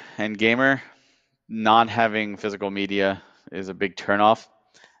collector and gamer, not having physical media is a big turnoff.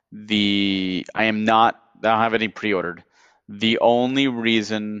 I don't have any pre-ordered. The only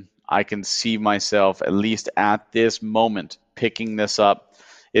reason I can see myself, at least at this moment, picking this up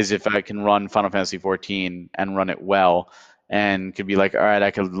is if I can run Final Fantasy 14 and run it well, and could be like, all right,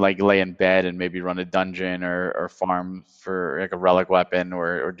 I could like lay in bed and maybe run a dungeon or farm for like a relic weapon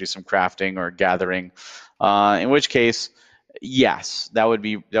or do some crafting or gathering. In which case, yes, that would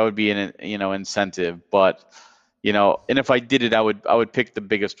be an incentive. But and if I did it, I would pick the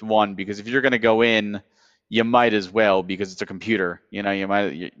biggest one, because if you're going to go in, you might as well, because it's a computer.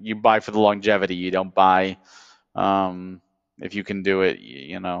 You buy for the longevity. You don't buy if you can do it.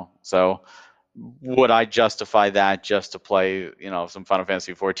 So would I justify that just to play some Final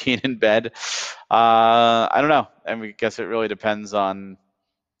Fantasy 14 in bed? I don't know. I guess it really depends on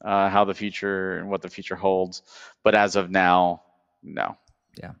how the future and what the future holds. But as of now, no.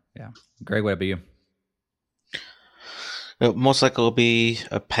 Yeah. Greg, what about you? Most likely will be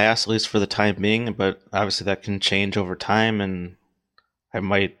a pass, at least for the time being, but obviously that can change over time, and I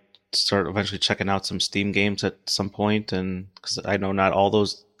might start eventually checking out some Steam games at some point, and because I know not all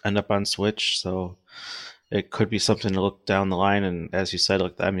those end up on Switch, so it could be something to look down the line. And as you said,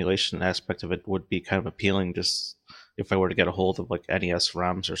 like the emulation aspect of it would be kind of appealing, just if I were to get a hold of like NES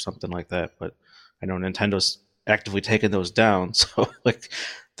ROMs or something like that. But I know Nintendo's actively taking those down, so like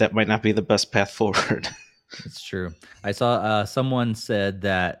that might not be the best path forward. It's true. I saw someone said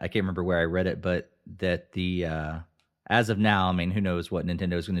that, I can't remember where I read it, but that the as of now, I mean, who knows what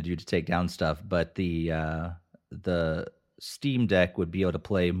Nintendo is going to do to take down stuff, but the Steam Deck would be able to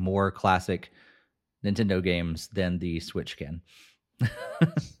play more classic Nintendo games than the Switch can.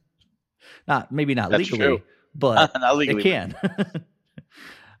 Maybe not That's legally, true. but Not legally, it can.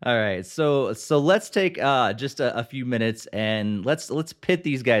 All right, so let's take just a few minutes and let's pit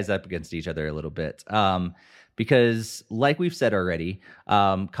these guys up against each other a little bit, because like we've said already,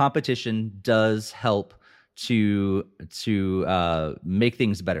 competition does help to make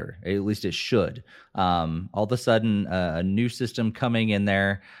things better. At least it should. All of a sudden, a new system coming in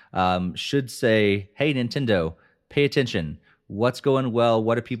there should say, "Hey, Nintendo, pay attention. What's going well?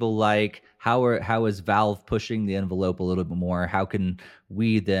 What do people like? How is Valve pushing the envelope a little bit more? How can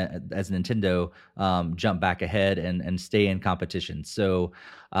we, as Nintendo, jump back ahead and stay in competition?" So,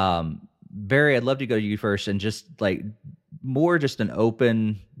 Barry, I'd love to go to you first, and just like more just an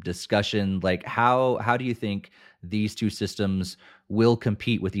open discussion. Like, how do you think these two systems will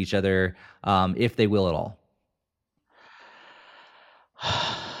compete with each other, if they will at all?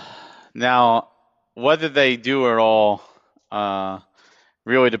 Now, whether they do at all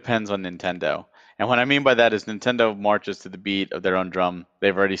really depends on Nintendo. And what I mean by that is Nintendo marches to the beat of their own drum.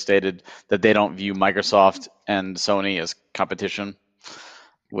 They've already stated that they don't view Microsoft and Sony as competition,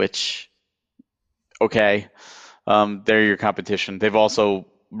 which, okay, they're your competition.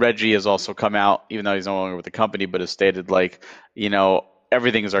 Reggie has also come out, even though he's no longer with the company, but has stated like,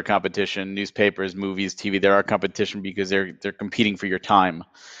 everything is our competition. Newspapers, movies, TV, they're our competition because they're competing for your time.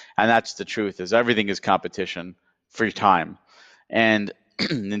 And that's the truth, is everything is competition for your time. And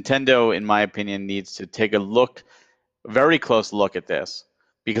Nintendo, in my opinion, needs to take a very close look at this,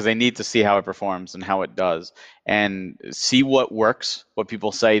 because they need to see how it performs and how it does, and see what works, what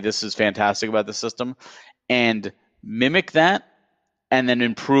people say this is fantastic about the system, and mimic that, and then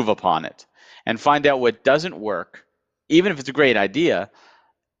improve upon it, and find out what doesn't work, even if it's a great idea,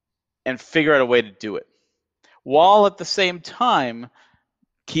 and figure out a way to do it, while at the same time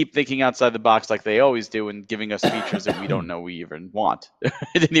keep thinking outside the box like they always do, and giving us features that we don't know we even want.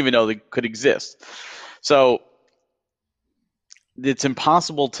 I didn't even know they could exist. So it's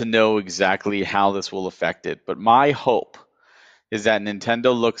impossible to know exactly how this will affect it. But my hope is that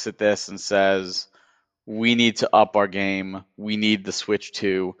Nintendo looks at this and says, we need to up our game. We need the Switch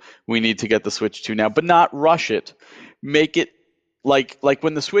 2. We need to get the Switch 2 now, but not rush it. Make it like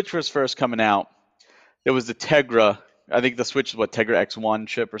when the Switch was first coming out, there was the Tegra. I think the Switch is Tegra X1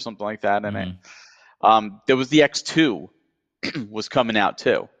 chip or something like that in it. There was the X2 was coming out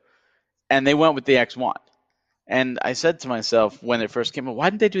too, and they went with the X1. And I said to myself when it first came out, why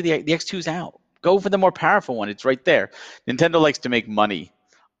didn't they do the X2's out? Go for the more powerful one. It's right there. Nintendo likes to make money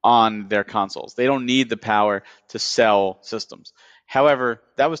on their consoles. They don't need the power to sell systems. However,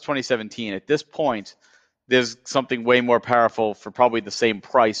 that was 2017. At this point, there's something way more powerful for probably the same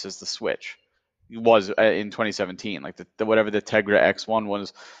price as the Switch was in 2017. Like whatever the Tegra X1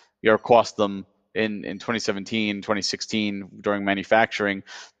 was, cost them in 2017, 2016 during manufacturing,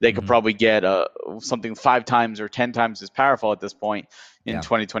 they could probably get something 5 times or 10 times as powerful at this point in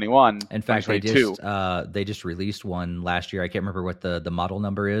 2021. In fact, they just released one last year. I can't remember what the model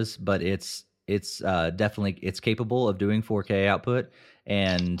number is, but it's definitely it's capable of doing 4K output,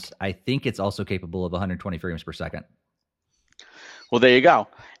 and I think it's also capable of 120 frames per second. Well, there you go.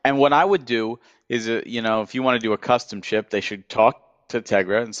 And what I would do is, if you want to do a custom chip, they should talk to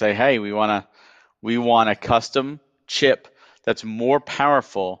Tegra and say, hey, we want a custom chip that's more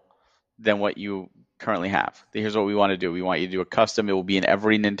powerful than what you currently have. Here's what we want to do. We want you to do a custom. It will be in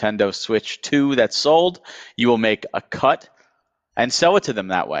every Nintendo Switch 2 that's sold. You will make a cut and sell it to them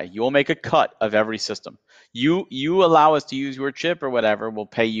that way. You will make a cut of every system. You allow us to use your chip or whatever. We'll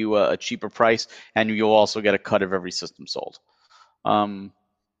pay you a cheaper price, and you'll also get a cut of every system sold.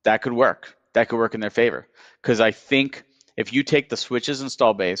 That could work. That could work in their favor. Because I think if you take the Switch's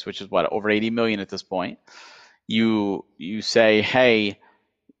install base, which is over 80 million at this point, you say, hey,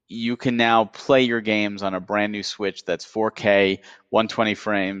 you can now play your games on a brand new Switch that's 4K, 120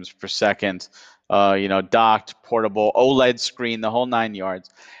 frames per second, docked, portable, OLED screen, the whole 9 yards.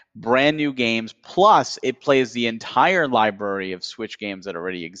 Brand new games, plus it plays the entire library of Switch games that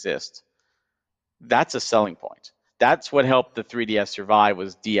already exist. That's a selling point. That's what helped the 3DS survive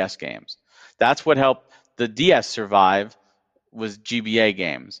was DS games. That's what helped the DS survive was GBA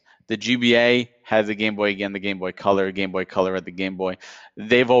games. The GBA had the Game Boy again, the Game Boy Color had the Game Boy.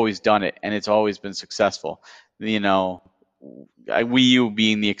 They've always done it, and it's always been successful. Wii U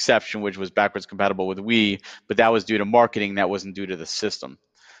being the exception, which was backwards compatible with Wii, but that was due to marketing. That wasn't due to the system.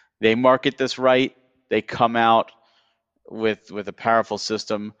 They market this right. They come out with a powerful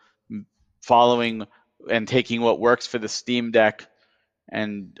system, following and taking what works for the Steam Deck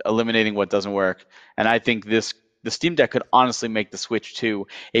and eliminating what doesn't work. And I think the Steam Deck could honestly make the Switch 2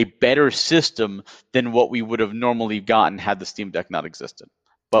 a better system than what we would have normally gotten had the Steam Deck not existed.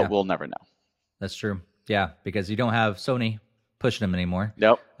 But we'll never know. That's true. Yeah, because you don't have Sony pushing them anymore.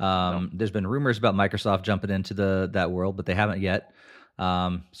 Nope. There's been rumors about Microsoft jumping into that world, but they haven't yet.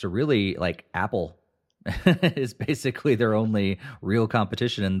 So really, like Apple is basically their only real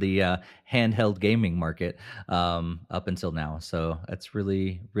competition in the handheld gaming market up until now. So that's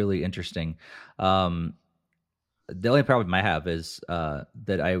really, really interesting. The only problem I have is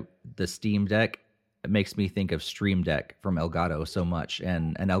the Steam Deck makes me think of Stream Deck from Elgato so much,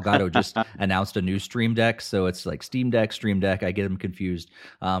 and Elgato just announced a new Stream Deck, so it's like Steam Deck, Stream Deck. I get them confused.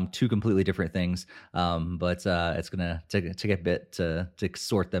 Two completely different things, but it's gonna take a bit to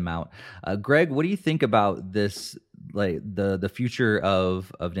sort them out. Greg, what do you think about this? Like the future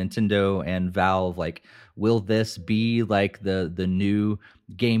of Nintendo and Valve? Like, will this be like the new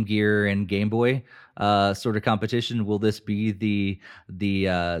Game Gear and Game Boy sort of competition? Will this be the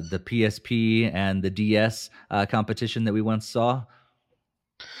PSP and the DS competition that we once saw?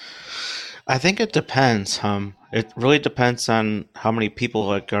 I think it depends. It really depends on how many people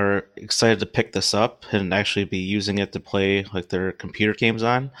are excited to pick this up and actually be using it to play their computer games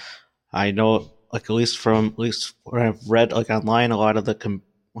on. I know, at least what I've read online, a lot of the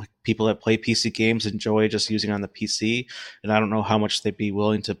people that play PC games enjoy just using on the PC, and I don't know how much they'd be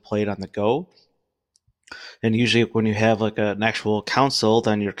willing to play it on the go. And usually when you have an actual console,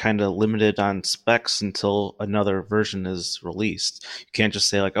 then you're kind of limited on specs until another version is released. You can't just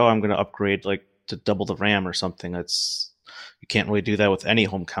say oh, I'm going to upgrade to double the RAM or something. You can't really do that with any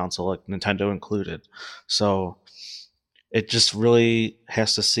home console, Nintendo included. So it just really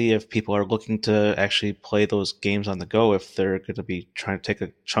has to see if people are looking to actually play those games on the go, if they're going to be trying to take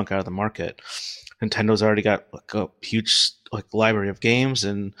a chunk out of the market. Nintendo's already got a huge library of games,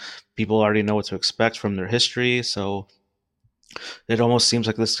 and people already know what to expect from their history. So it almost seems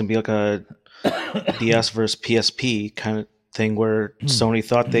like this can be a DS versus PSP kind of thing, where Sony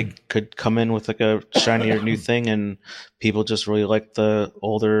thought they could come in with a shinier new thing, and people just really like the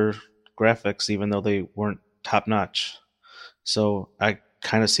older graphics, even though they weren't top notch. So I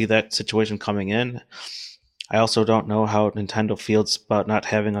kind of see that situation coming in. I also don't know how Nintendo feels about not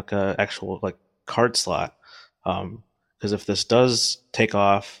having a actual card slot. Because if this does take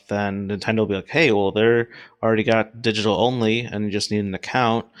off, then Nintendo will be like, hey, well, they're already got digital only and you just need an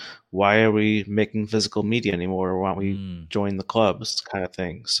account. Why are we making physical media anymore? Why don't we join the clubs kind of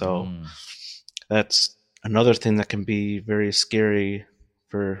thing? So that's another thing that can be very scary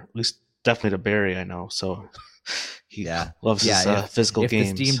for, at least definitely to Barry, I know. So he loves his physical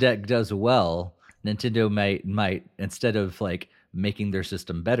games. If the Steam Deck does well, Nintendo might instead of making their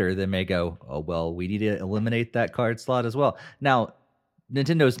system better, they may go, oh, well, we need to eliminate that card slot as well. Now,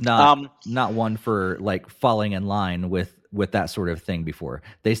 Nintendo's not one for like falling in line with that sort of thing before.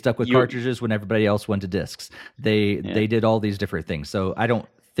 They stuck with cartridges when everybody else went to discs. They did all these different things. So I don't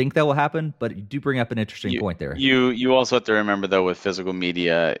think that will happen, but you do bring up an interesting point there. You also have to remember, though, with physical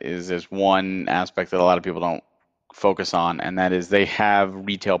media is there's one aspect that a lot of people don't focus on, and that is they have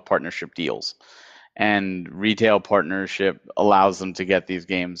retail partnership deals. And retail partnership allows them to get these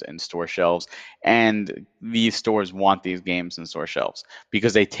games in store shelves, and these stores want these games in store shelves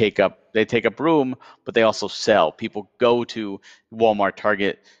because they take up room, but they also sell. People go to Walmart,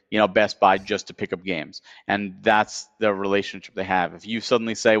 Target, Best Buy just to pick up games, and that's the relationship they have. If you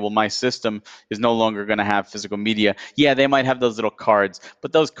suddenly say, well, my system is no longer going to have physical media, yeah, they might have those little cards,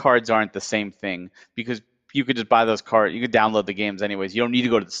 but those cards aren't the same thing because you could just buy those cards. You could download the games anyways. You don't need to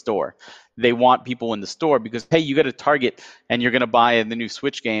go to the store. They want people in the store because, hey, you go to Target and you're going to buy the new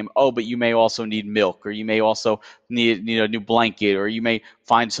Switch game. Oh, but you may also need milk, or you may also need a new blanket, or you may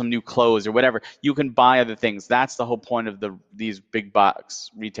find some new clothes or whatever. You can buy other things. That's the whole point of these big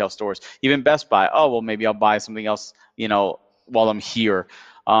box retail stores. Even Best Buy. Oh, well, maybe I'll buy something else, while I'm here.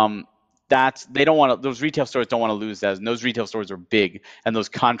 They don't want to. Those retail stores don't want to lose that. And those retail stores are big, and those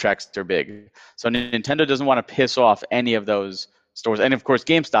contracts are big. So Nintendo doesn't want to piss off any of those stores, and of course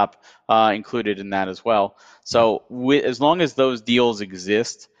GameStop included in that as well. So as long as those deals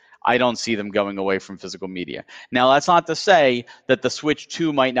exist, I don't see them going away from physical media. Now, that's not to say that the Switch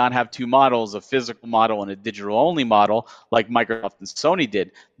 2 might not have two models, a physical model and a digital-only model, like Microsoft and Sony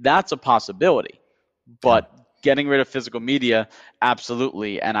did. That's a possibility, but getting rid of physical media,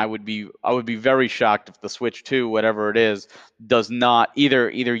 absolutely. And I would be very shocked if the Switch 2, whatever it is, does not either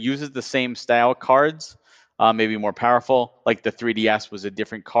uses the same style cards, maybe more powerful, like the 3DS was a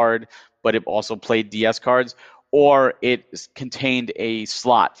different card, but it also played DS cards, or it contained a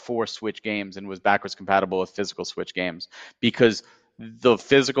slot for Switch games and was backwards compatible with physical Switch games, because the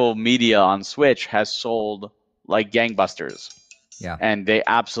physical media on Switch has sold like gangbusters. Yeah. And they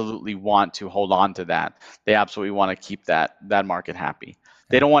absolutely want to hold on to that. They absolutely want to keep that market happy.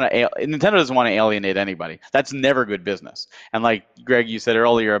 They don't want to. Nintendo doesn't want to alienate anybody. That's never good business. And like Greg, you said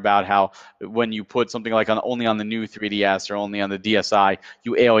earlier about how when you put something like only on the new 3DS or only on the DSi,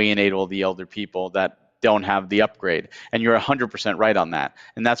 you alienate all the elder people that don't have the upgrade. And you're 100% right on that.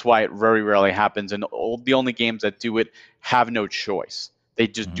 And that's why it very rarely happens. And the only games that do it have no choice. They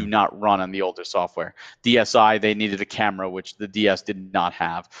just do not run on the older software. DSi, they needed a camera, which the DS did not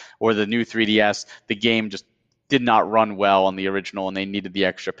have. Or the new 3DS, the game just did not run well on the original, and they needed the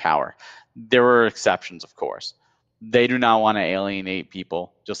extra power. There were exceptions, of course. They do not want to alienate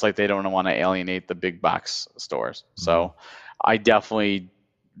people, just like they don't want to alienate the big box stores. So I definitely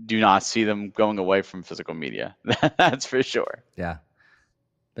do not see them going away from physical media. That's for sure. Yeah.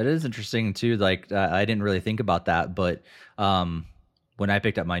 But it is interesting, too. Like, I didn't really think about that, but when I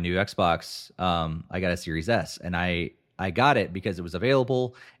picked up my new Xbox, I got a Series S, and I got it because it was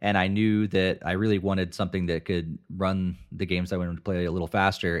available, and I knew that I really wanted something that could run the games I wanted to play a little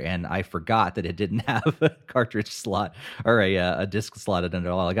faster, and I forgot that it didn't have a cartridge slot or a disc slot in it at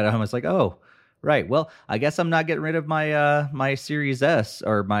all. I got it home, I was like, oh, right. Well, I guess I'm not getting rid of my my Series S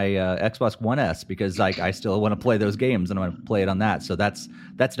or my Xbox One S because I still want to play those games and I want to play it on that. So that's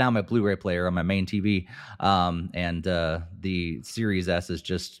now my Blu-ray player on my main TV, and the Series S is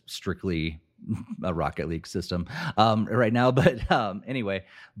just strictly a Rocket League system right now. But anyway,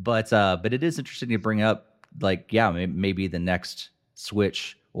 but it is interesting to bring up, like, yeah, maybe the next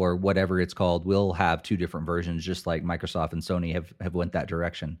Switch or whatever it's called will have two different versions, just like Microsoft and Sony have went that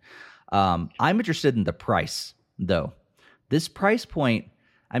direction. I'm interested in the price, though. This price point,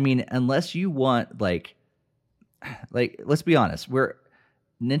 I mean, unless you want like let's be honest,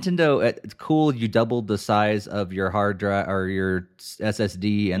 Nintendo, it's cool. You doubled the size of your hard drive or your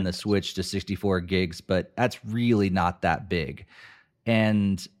SSD and the Switch to 64 gigs, but that's really not that big.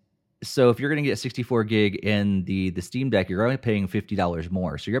 And so if you're going to get 64 gig in the Steam Deck, you're only paying $50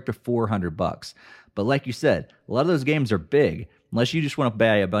 more. So you're up to $400. But like you said, a lot of those games are big. Unless you just want to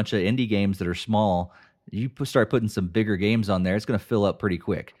buy a bunch of indie games that are small, you start putting some bigger games on there, it's going to fill up pretty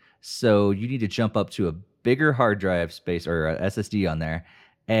quick. So you need to jump up to a bigger hard drive space or a SSD on there.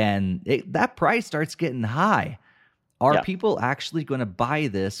 And that price starts getting high. Are people actually going to buy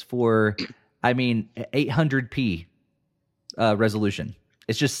this for, 800p resolution?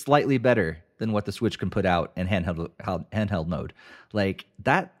 It's just slightly better than what the Switch can put out in handheld mode. Like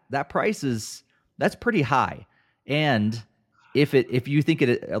that price that's pretty high. And if you think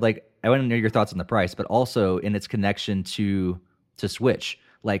it, like, I want to know your thoughts on the price, but also in its connection to Switch.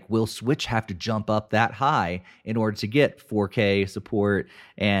 Like, will Switch have to jump up that high in order to get 4K support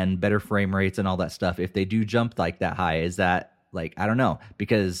and better frame rates and all that stuff? If they do jump like that high, is that like, I don't know,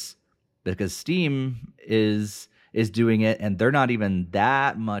 because Steam is doing it, and they're not even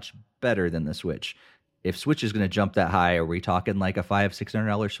that much better than the Switch. If Switch is going to jump that high, are we talking like a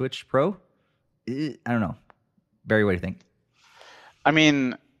 $500-$600 Switch Pro? I don't know. Barry, what do you think? I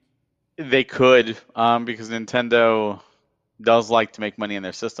mean, they could, because Nintendo does like to make money in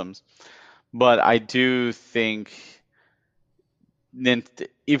their systems. But I do think,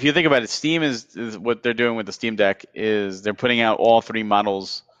 if you think about it, Steam is what they're doing with the Steam Deck is they're putting out all three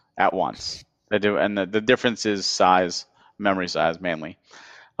models at once. They do, and the difference is size, memory size mainly.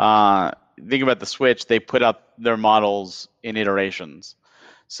 Think about the Switch; they put out their models in iterations.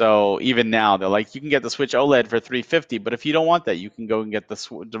 So even now, they're like, you can get the Switch OLED for $350, but if you don't want that, you can go and get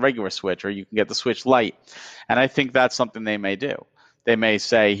the regular Switch, or you can get the Switch Lite. And I think that's something they may do. They may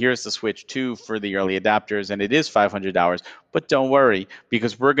say, here's the Switch 2 for the early adapters, and it is $500, but don't worry,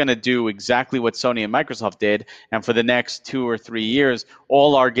 because we're going to do exactly what Sony and Microsoft did, and for the next 2 or 3 years,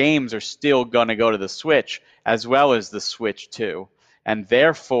 all our games are still going to go to the Switch, as well as the Switch 2. And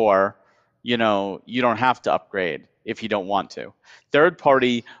therefore, you don't have to upgrade if you don't want to. Third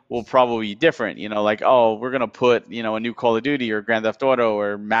party will probably be different, like, oh, we're going to put, a new Call of Duty or Grand Theft Auto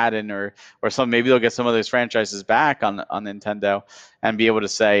or Madden or some, maybe they'll get some of those franchises back on Nintendo and be able to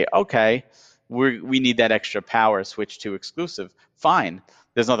say, okay, we need that extra power, Switch 2 exclusive. Fine.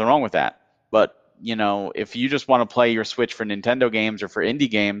 There's nothing wrong with that. But, if you just want to play your Switch for Nintendo games or for indie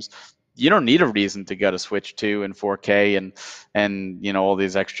games, you don't need a reason to go to Switch 2 and 4K and all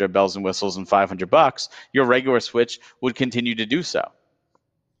these extra bells and whistles and $500. Your regular Switch would continue to do so.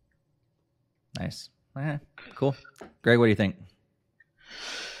 Nice. Cool. Greg, what do you think?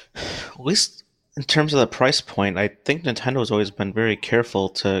 At least in terms of the price point, I think Nintendo's always been very careful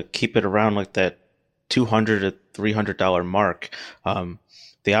to keep it around like that $200 to $300 mark.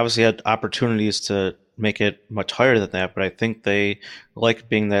 They obviously had opportunities to make it much higher than that, but I think they like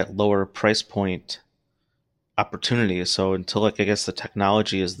being that lower price point opportunity. So until, like, I guess the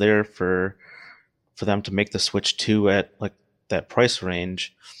technology is there for them to make the Switch 2 at like that price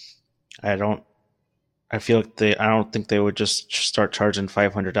range, I don't think they would just start charging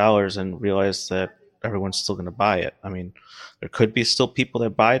 $500 and realize that everyone's still going to buy it. I mean, there could be still people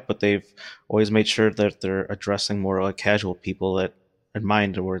that buy it, but they've always made sure that they're addressing more like casual people that in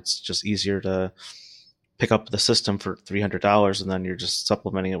mind, where it's just easier to pick up the system for $300 and then you're just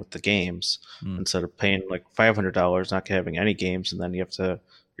supplementing it with the games instead of paying like $500 not having any games, and then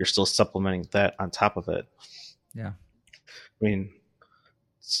you're still supplementing that on top of it. Yeah, I mean,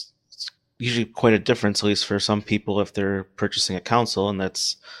 it's usually quite a difference, at least for some people, if they're purchasing a console, and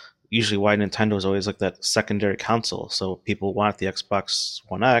that's usually why Nintendo is always like that secondary console. So people want the Xbox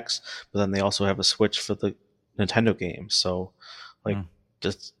One X, but then they also have a Switch for the Nintendo games. So like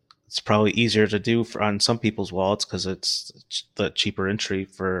just it's probably easier to do on some people's wallets because it's the cheaper entry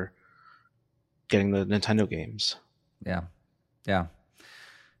for getting the Nintendo games. Yeah. It'd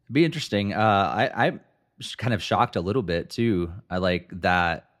be interesting. I'm kind of shocked a little bit too. I like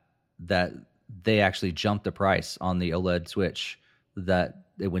that they actually jumped the price on the OLED Switch, that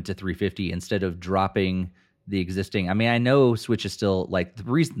it went to $350 instead of dropping the existing. I mean, I know Switch is still, like, the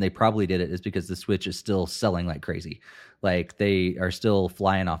reason they probably did it is because the Switch is still selling like crazy. Like, they are still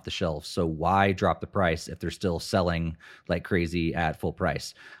flying off the shelves. So why drop the price if they're still selling like crazy at full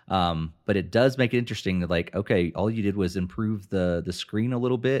price? But it does make it interesting that, like, okay, all you did was improve the screen a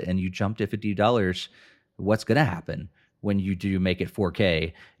little bit and you jumped at $50. What's going to happen when you do make it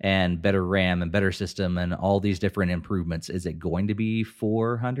 4K and better RAM and better system and all these different improvements? Is it going to be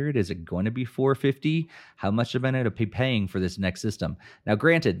 $400? Is it going to be $450? How much am I going to be paying for this next system? Now,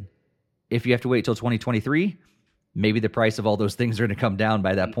 granted, if you have to wait till 2023, maybe the price of all those things are going to come down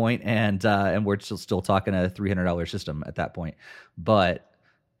by that point, and we're still talking a $300 system at that point. But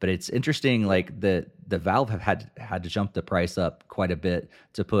it's interesting, like the Valve have had to jump the price up quite a bit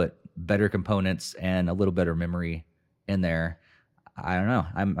to put better components and a little better memory in there. I don't know.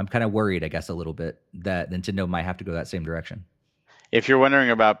 I'm kind of worried, I guess, a little bit that Nintendo might have to go that same direction. If you're wondering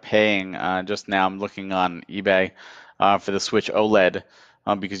about paying, just now I'm looking on eBay for the Switch OLED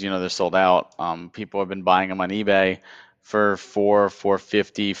because they're sold out. People have been buying them on eBay for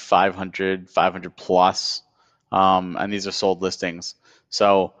 $450, $500 plus, and these are sold listings.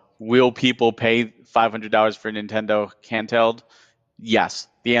 So will people pay $500 for a Nintendo handheld? Yes.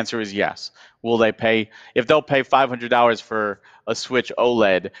 The answer is yes. Will they pay, if they'll pay $500 for a Switch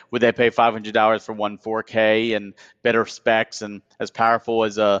OLED, would they pay $500 for one 4K and better specs and as powerful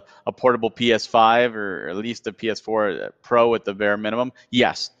as a portable PS5 or at least a PS4 Pro at the bare minimum?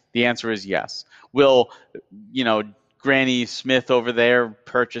 Yes. The answer is yes. Will, you know, Granny Smith over there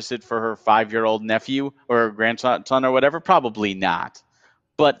purchase it for her 5-year-old nephew or her grandson or whatever? Probably not.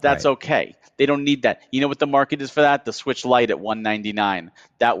 But that's Right. okay. They don't need that. You know what the market is for that? The Switch Lite at $199.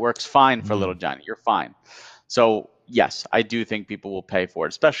 That works fine for little Johnny. You're fine. So yes, I do think people will pay for it,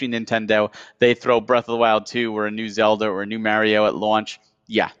 especially Nintendo. They throw Breath of the Wild 2 or a new Zelda or a new Mario at launch.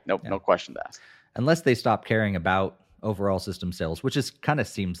 Yeah, no question to ask. Unless they stop caring about overall system sales, which is kind of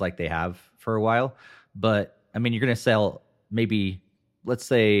seems like they have for a while. But I mean, you're going to sell maybe, let's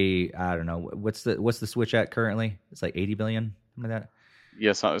say, I don't know, what's the Switch at currently? It's like 80 million, something like that.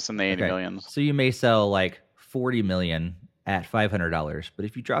 Yes, it's in the 80 millions. So you may sell like 40 million at $500, but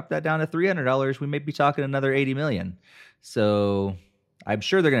if you drop that down to $300, we may be talking another 80 million. So I'm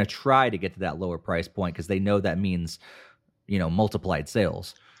sure they're going to try to get to that lower price point because they know that means, multiplied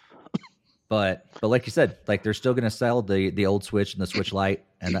sales. But like you said, like they're still going to sell the old Switch and the Switch Lite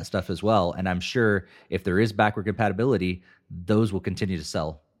and that stuff as well. And I'm sure if there is backward compatibility, those will continue to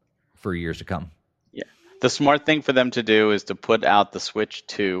sell for years to come. Yeah. The smart thing for them to do is to put out the Switch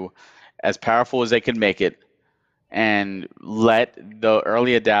 2 as powerful as they can make it and let the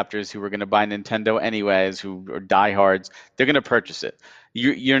early adapters who were going to buy Nintendo anyways, who are diehards, they're going to purchase it.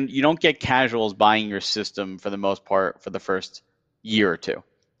 You don't get casuals buying your system for the most part for the first year or two.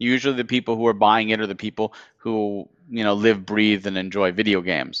 Usually the people who are buying it are the people who, live, breathe, and enjoy video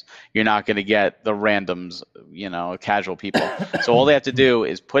games. You're not going to get the randoms, casual people. So all they have to do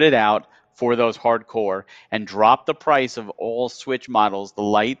is put it out for those hardcore and drop the price of all Switch models, the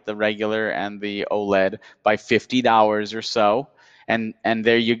Lite, the regular, and the OLED by $50 or so. And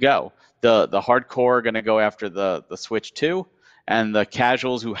there you go. The hardcore are going to go after the Switch 2, and the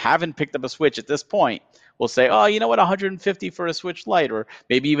casuals who haven't picked up a Switch at this point will say, oh, you know what, 150 for a Switch Lite, or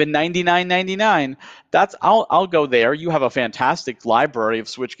maybe even $99.99. I'll go there. You have a fantastic library of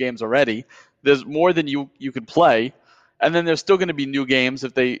Switch games already. There's more than you could play, and then there's still going to be new games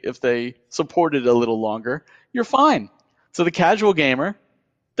if they support it a little longer. You're fine. So the casual gamer,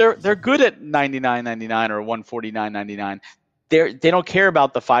 they're good at $99.99 or $149.99. They don't care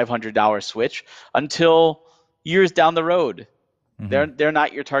about the $500 Switch until years down the road. Mm-hmm. They're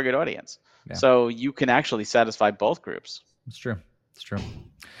not your target audience. Yeah. So you can actually satisfy both groups. It's true.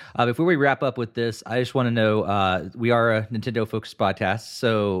 Before we wrap up with this, I just want to know, we are a Nintendo-focused podcast,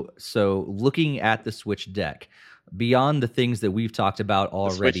 so looking at the Switch deck, beyond the things that we've talked about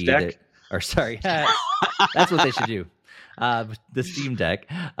already, that's what they should do. The Steam Deck.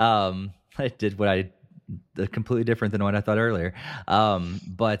 I did completely different than what I thought earlier.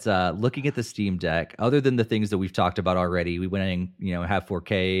 But looking at the Steam Deck, other than the things that we've talked about already, we went and have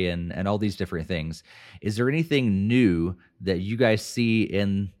 4K and all these different things. Is there anything new that you guys see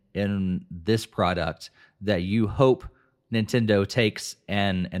in this product that you hope Nintendo takes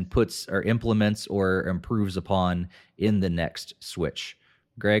and puts or implements or improves upon in the next Switch?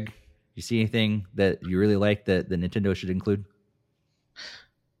 Greg, you see anything that you really like that Nintendo should include?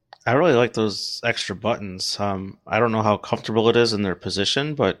 I really like those extra buttons. I don't know how comfortable it is in their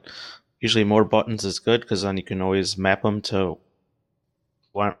position, but usually more buttons is good because then you can always map them to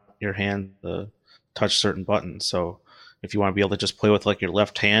want your hand to touch certain buttons. So if you want to be able to just play with like your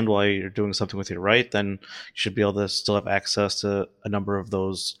left hand while you're doing something with your right, then you should be able to still have access to a number of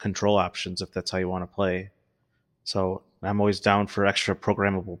those control options if that's how you want to play. So I'm always down for extra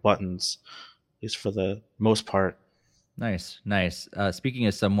programmable buttons, at least for the most part. Nice. Speaking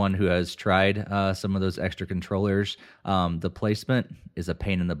as someone who has tried some of those extra controllers, the placement is a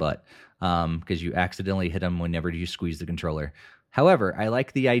pain in the butt because you accidentally hit them whenever you squeeze the controller. However, I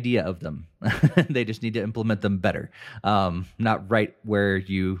like the idea of them. They just need to implement them better, not right where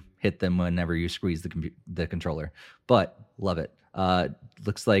you hit them whenever you squeeze the controller. But love it.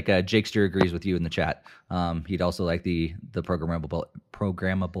 Looks like Jakester agrees with you in the chat. He'd also like the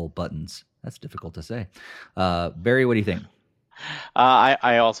programmable buttons. That's difficult to say. Barry, what do you think?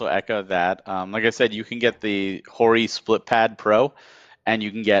 I also echo that. Like I said, you can get the Hori Split Pad Pro, and you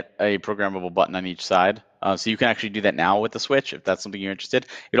can get a programmable button on each side. So you can actually do that now with the Switch if that's something you're interested.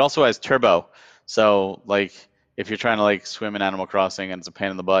 It also has turbo. So like if you're trying to swim in Animal Crossing and it's a pain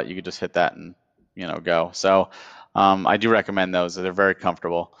in the butt, you could just hit that and go. So I do recommend those. They're very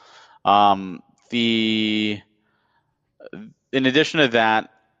comfortable. In addition to that,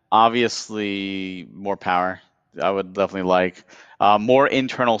 obviously, more power. I would definitely like more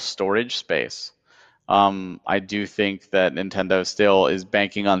internal storage space. I do think that Nintendo still is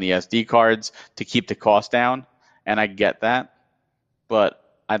banking on the SD cards to keep the cost down, and I get that, but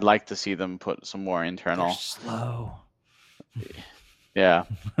I'd like to see them put some more They're internal. slow. Yeah,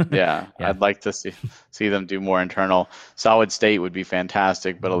 Yeah. I'd like to see them do more internal. Solid state would be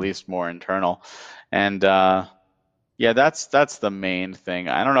fantastic, but at least more internal. And yeah, that's the main thing.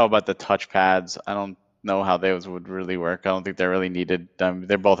 I don't know about the touchpads. I don't know how those would really work. I don't think they're really needed.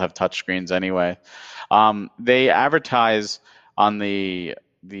 They both have touch screens anyway. They advertise on the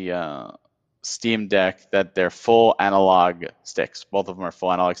Steam Deck that they're full analog sticks. Both of them are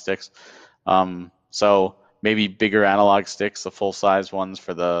full analog sticks. So maybe bigger analog sticks, the full size ones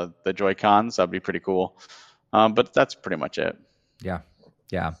for the Joy-Cons. That'd be pretty cool. But that's pretty much it. Yeah.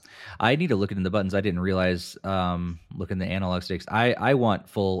 Yeah. I need to look into the buttons. I didn't realize looking the analog sticks. I want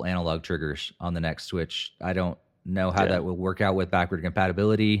full analog triggers on the next Switch. I don't know how that will work out with backward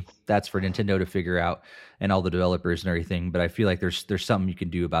compatibility. That's for Nintendo to figure out and all the developers and everything. But I feel like there's something you can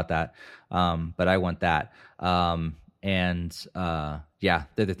do about that. But I want that. Yeah,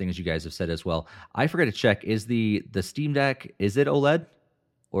 the other things you guys have said as well. I forgot to check, is the Steam Deck, is it OLED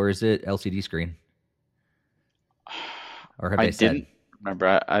or is it LCD screen? Or have they said? Didn't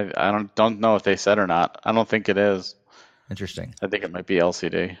remember. I don't know if they said or not. I don't think it is. Interesting. I think it might be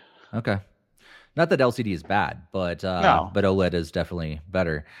LCD. Okay. Not that LCD is bad, but No. but OLED is definitely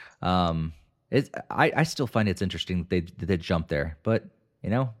better. I still find it's interesting that they jumped there, but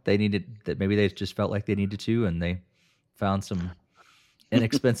they needed that. Maybe they just felt like they needed to, and they found some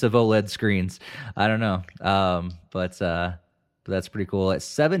inexpensive OLED screens. I don't know, but that's pretty cool. At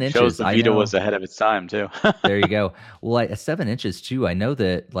 7 inches, Shows the Vita was ahead of its time too. There you go. Well, at 7 inches too, I know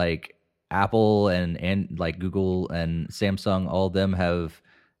that like Apple and like Google and Samsung, all of them have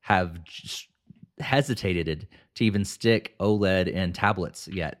just hesitated to even stick OLED in tablets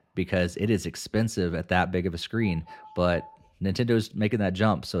yet because it is expensive at that big of a screen. But Nintendo's making that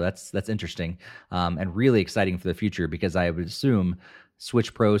jump, so that's interesting and really exciting for the future because I would assume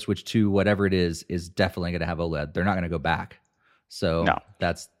Switch Pro, Switch 2, whatever it is definitely going to have OLED. They're not going to go back. So No.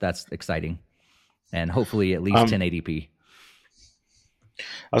 that's exciting, and hopefully at least 1080p.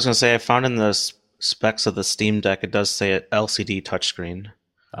 I was going to say I found in the specs of the Steam Deck it does say an LCD touchscreen.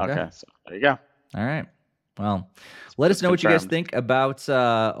 Okay, so there you go. All right. Well, let us know what you guys think about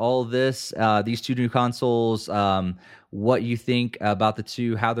all this, these two new consoles, what you think about the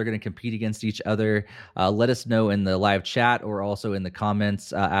two, how they're going to compete against each other. Let us know in the live chat or also in the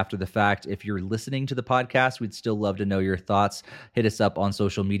comments after the fact. If you're listening to the podcast, we'd still love to know your thoughts. Hit us up on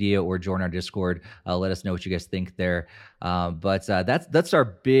social media or join our Discord. Let us know what you guys think there. But that's our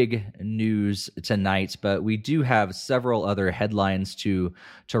big news tonight. But we do have several other headlines to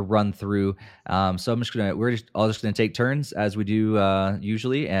run through. So we're all just gonna take turns as we do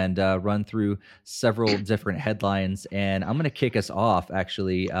usually and run through several different headlines. And I'm gonna kick us off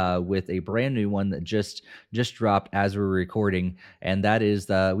actually with a brand new one that just dropped as we're recording, and that is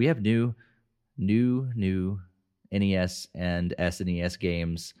we have new NES and SNES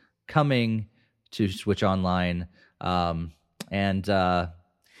games coming to Switch Online.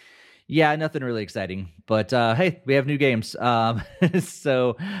 Yeah, nothing really exciting, but hey, we have new games.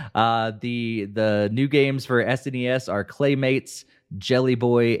 So the new games for SNES are Claymates, Jelly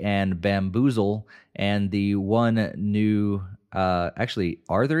Boy, and Bamboozle. And the one new, actually,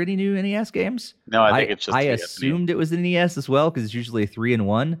 are there any new NES games? No, I think it's just. I assumed it was the NES as well because it's usually 3 in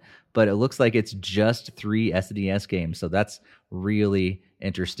 1, but it looks like it's just 3 SNES games. So that's really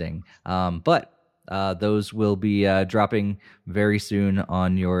interesting. But those will be dropping very soon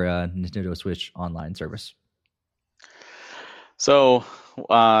on your Nintendo Switch Online service. So,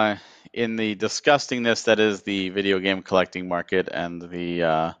 in the disgustingness that is the video game collecting market and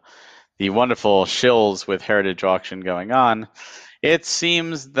the wonderful shills with Heritage Auction going on, it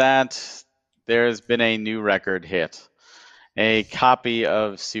seems that there's been a new record hit. A copy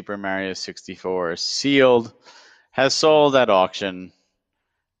of Super Mario 64 sealed has sold at auction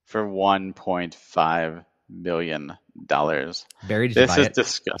for $1.5 million. Barry, did this you buy is it?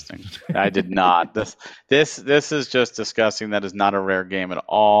 Disgusting. I did not. This is just disgusting. That is not a rare game at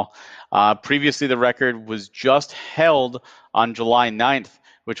all. Previously, the record was just held on July 9th,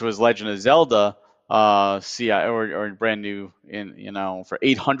 which was Legend of Zelda CI or brand new for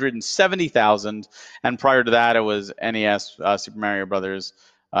 870,000, and prior to that it was NES Super Mario Brothers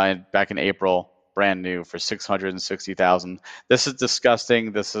back in April, brand new for 660,000. This is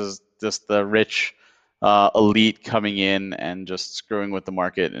disgusting. This is just the rich elite coming in and just screwing with the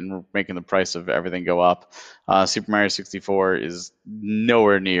market and making the price of everything go up. Super Mario 64 is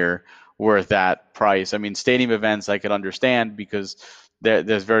nowhere near worth that price. I mean, stadium events I could understand because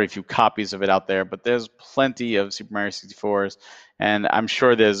there's very few copies of it out there, but there's plenty of Super Mario 64s, and I'm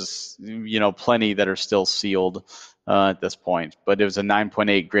sure there's plenty that are still sealed at this point. But it was a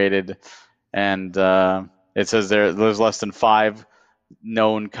 9.8 graded, and it says there's less than 5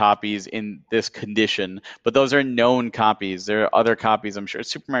 known copies in this condition, but those are known copies. There are other copies, I'm sure.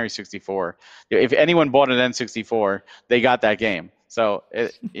 Super Mario 64. If anyone bought an N64, they got that game. So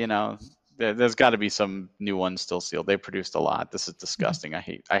there's got to be some new ones still sealed. They produced a lot. This is disgusting. I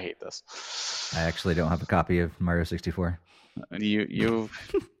hate this. I actually don't have a copy of Mario 64. You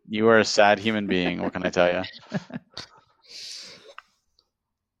are a sad human being. What can I tell you?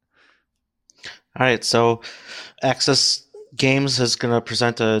 All right, so Access Games is going to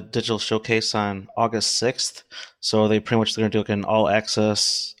present a digital showcase on August 6th. So they pretty much going to do like an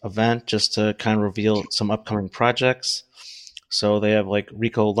all-access event just to kind of reveal some upcoming projects. So they have like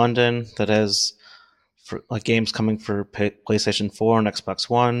Rico London that has games coming for PlayStation 4 and Xbox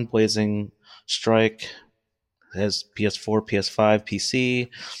One, Blazing Strike has PS4, PS5, PC,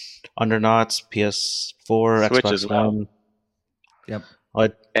 Undernauts, PS4, Switch Xbox as well. One. Yep.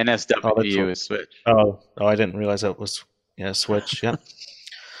 NSW is Switch. Oh, I didn't realize that was Switch. Yeah.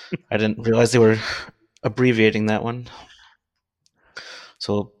 I didn't realize they were abbreviating that one.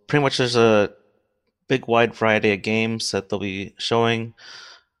 So pretty much there's a big wide variety of games that they'll be showing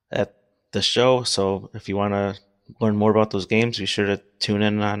at the show. So if you want to learn more about those games, be sure to tune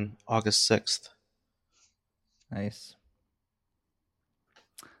in on August 6th. Nice.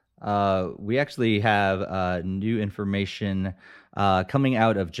 We actually have new information coming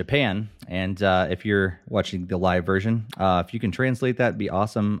out of Japan, and if you're watching the live version, if you can translate that, be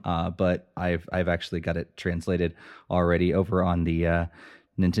awesome. But I've actually got it translated already over on the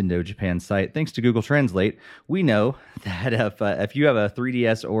Nintendo Japan site. Thanks to Google Translate, we know that if you have a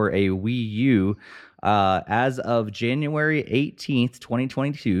 3DS or a Wii U, as of January 18th,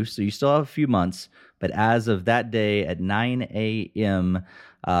 2022, so you still have a few months, but as of that day at 9 a.m.,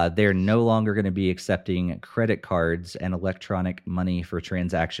 they're no longer going to be accepting credit cards and electronic money for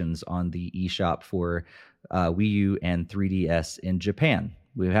transactions on the eShop for Wii U and 3DS in Japan.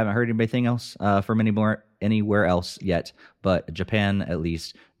 We haven't heard anything else from anywhere else yet, but Japan, at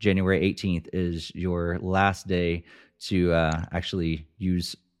least, January 18th is your last day to actually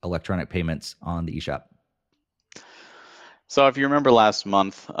use electronic payments on the eShop. So if you remember last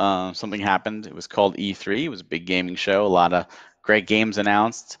month, something happened. It was called E3. It was a big gaming show. A lot of great games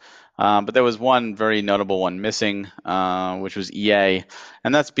announced. But there was one very notable one missing, which was EA.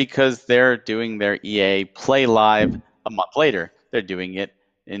 And that's because they're doing their EA Play Live a month later. They're doing it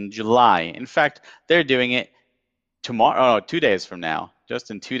in July. In fact, they're doing it tomorrow, 2 days from now,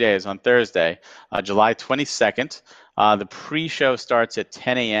 just in 2 days on Thursday, July 22nd. The pre-show starts at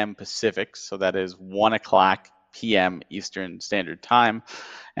 10 a.m. Pacific, so that is 1 o'clock p.m. Eastern Standard Time.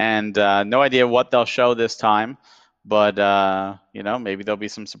 And no idea what they'll show this time, but maybe there'll be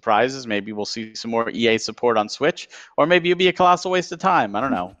some surprises. Maybe we'll see some more EA support on Switch, or maybe it'll be a colossal waste of time. I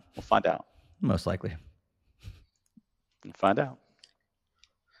don't know. We'll find out. Most likely. We'll find out.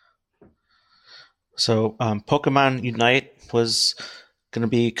 So Pokemon Unite was going to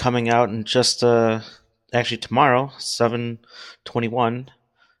be coming out in just actually tomorrow, 7/21,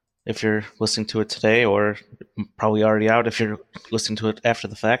 if you're listening to it today, or probably already out if you're listening to it after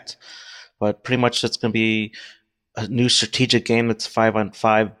the fact. But pretty much it's going to be a new strategic game that's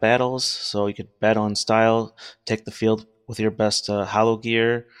 5-on-5 battles. So you could battle in style, take the field with your best Hollow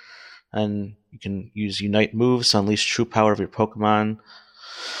Gear, and you can use Unite moves to unleash true power of your Pokemon.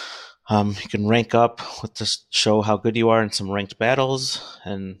 You can rank up to show how good you are in some ranked battles,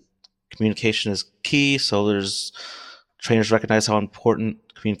 and communication is key. So there's trainers recognize how important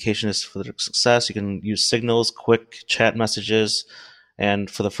communication is for their success. You can use signals, quick chat messages, and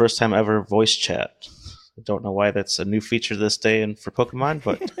for the first time ever, voice chat. I don't know why that's a new feature this day and for Pokemon,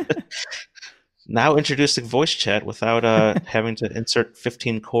 but now introducing voice chat without having to insert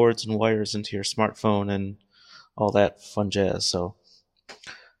 15 cords and wires into your smartphone and all that fun jazz. So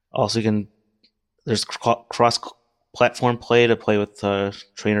also there's cross-platform play to play with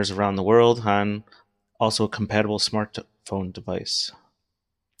trainers around the world on also a compatible smartphone device.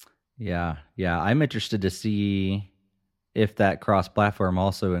 Yeah. I'm interested to see if that cross-platform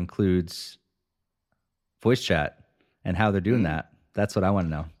also includes voice chat and how they're doing that. That's what I want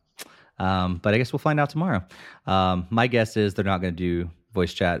to know. But I guess we'll find out tomorrow. My guess is they're not going to do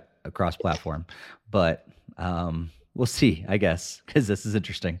voice chat across platform, but we'll see, I guess, because this is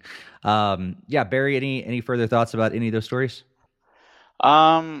interesting. Barry, any further thoughts about any of those stories?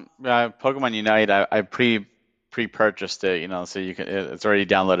 Pokemon Unite, I pre-purchased it, so it's already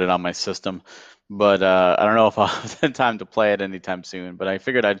downloaded on my system. but I don't know if I'll have the time to play it anytime soon. But I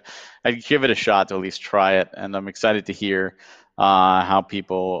figured I'd give it a shot to at least try it, and I'm excited to hear how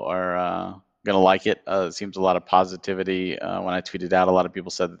people are gonna like it. It seems a lot of positivity. When I tweeted out, a lot of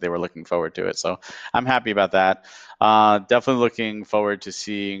people said that they were looking forward to it, so I'm happy about that. Definitely looking forward to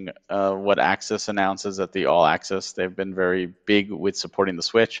seeing what Access announces at the All Access. They've been very big with supporting the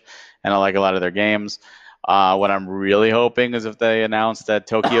Switch, and I like a lot of their games. What I'm really hoping is if they announce that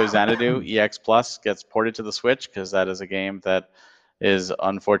Tokyo Xanadu EX Plus gets ported to the Switch, because that is a game that is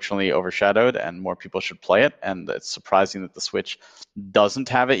unfortunately overshadowed and more people should play it. And it's surprising that the Switch doesn't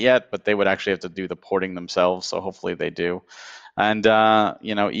have it yet, but they would actually have to do the porting themselves. So hopefully they do. And,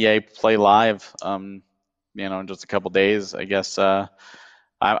 EA Play Live, in just a couple days, I guess.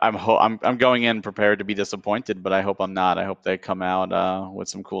 I'm going in prepared to be disappointed, but I hope I'm not. I hope they come out with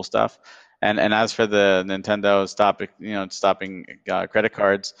some cool stuff. And as for the Nintendo stopping credit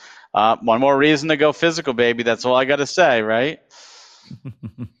cards, one more reason to go physical, baby. That's all I got to say, right?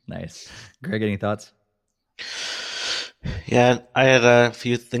 Nice. Greg, any thoughts? Yeah, I had a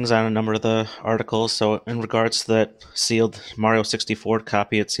few things on a number of the articles. So in regards to that sealed Mario 64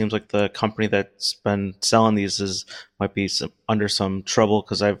 copy, it seems like the company that's been selling these might be under some trouble,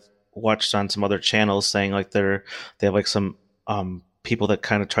 because I've watched on some other channels saying like they have like some people that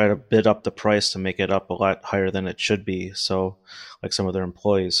kind of try to bid up the price to make it up a lot higher than it should be. So like some of their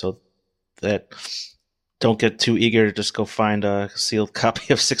employees, so that don't get too eager to just go find a sealed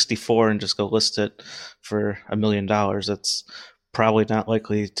copy of 64 and just go list it for $1 million. That's probably not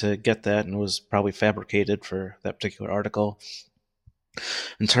likely to get that, and was probably fabricated for that particular article.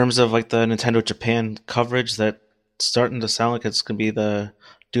 In terms of like the Nintendo Japan coverage, that's starting to sound like it's going to be the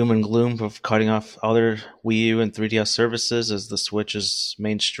doom and gloom of cutting off other Wii U and 3DS services as the Switch is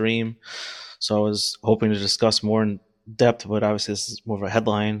mainstream. So I was hoping to discuss more in depth, but obviously this is more of a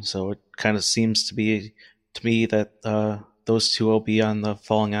headline, so it kind of seems to me that those two will be on the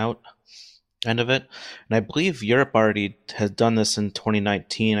falling out end of it. And I believe Europe already has done this in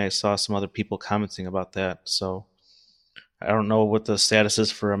 2019. I saw some other people commenting about that, so I don't know what the status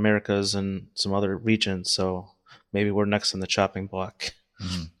is for Americas and some other regions, so maybe we're next in the chopping block.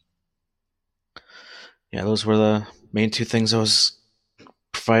 Mm-hmm. Yeah, those were the main two things. I was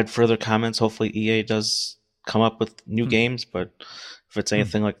provide further comments. Hopefully EA does come up with new games, but if it's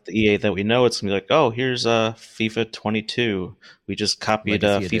anything like the EA that we know, it's gonna be like, oh, here's FIFA 22. We just copied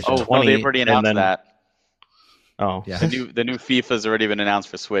FIFA 20. Oh, they've already announced that. Oh, yeah. The new FIFA's already been announced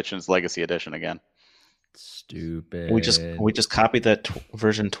for Switch, and it's Legacy Edition again. Stupid. We just copied that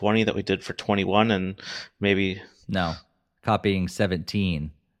version 20 that we did for 21, and maybe copying 17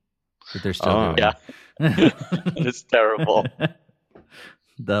 that they're still doing. Yeah, it's terrible.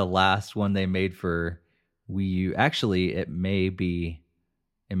 The last one they made for Wii U, actually, it may be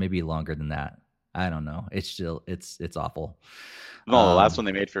longer than that. I don't know. It's awful. No, the last one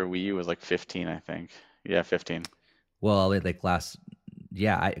they made for Wii U was like 15, I think. Yeah, 15. Well, because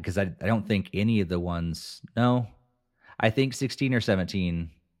I don't think any of the ones. No, I think 16 or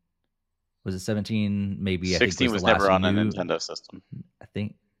 17. Was it 17? Maybe 16 was never on a Nintendo system. I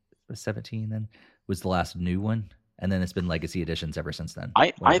think it was 17. Then was the last new one, and then it's been Legacy Editions ever since then.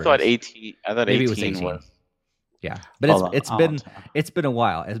 I thought 18. I thought maybe 18 it was 18. Yeah, but it's been a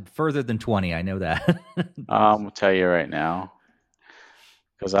while. It's further than 20. I know that. I'll tell you right now,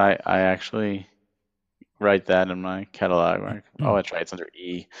 because I actually write that in my catalog. Oh, that's right. It's under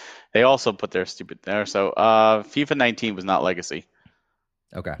E. They also put their stupid there. So FIFA 19 was not Legacy.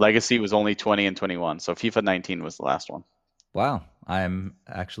 Okay. Legacy was only 20 and 21. So FIFA 19 was the last one. Wow. I'm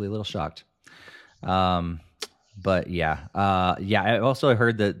actually a little shocked. But yeah. I also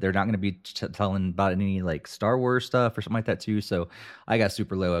heard that they're not going to be telling about any like Star Wars stuff or something like that too. So I got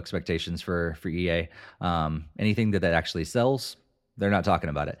super low expectations for EA. Anything that actually sells, they're not talking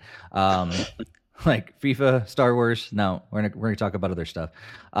about it. Like FIFA, Star Wars, no, we're gonna talk about other stuff.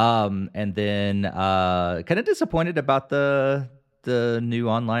 And then kind of disappointed about the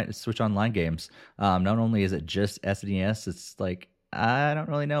new Switch Online games. Not only is it just SNES, it's like I don't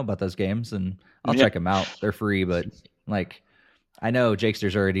really know about those games, and I'll check them out. They're free, but like I know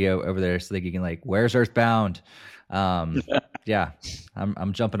Jakester's already over there, so they can like, where's Earthbound? Yeah,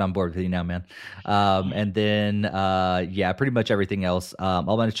 I'm jumping on board with you now, man. And then pretty much everything else. I'm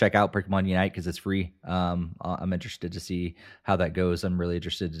going to check out Pokemon Unite because it's free. I'm interested to see how that goes. I'm really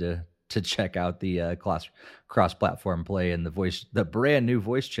interested to check out the cross-platform play and the brand new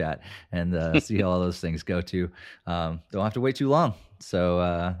voice chat, and see how all those things go too. Don't have to wait too long, so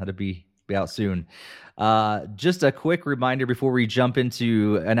that'll be out soon. Just a quick reminder before we jump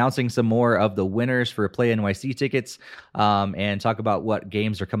into announcing some more of the winners for Play NYC tickets, and talk about what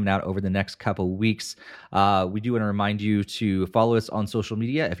games are coming out over the next couple weeks. We do want to remind you to follow us on social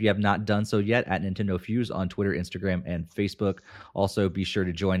media if you have not done so yet at Nintendo Fuse on Twitter, Instagram, and Facebook. Also, be sure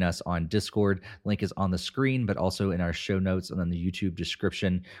to join us on Discord. Link is on the screen, but also in our show notes and in the YouTube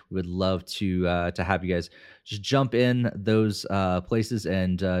description. We would love to have you guys just jump in those places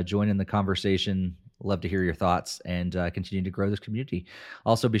and join in the conversation. Love to hear your thoughts and continue to grow this community.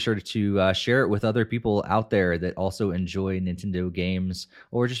 Also, be sure to share it with other people out there that also enjoy Nintendo games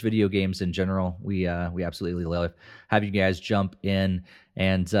or just video games in general. We absolutely love having you guys jump in.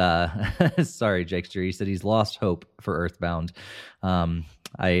 And sorry, Jakester, he said he's lost hope for Earthbound.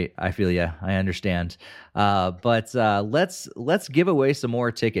 I feel you. I understand. But let's give away some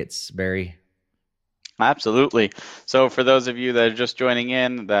more tickets, Barry. Absolutely. So for those of you that are just joining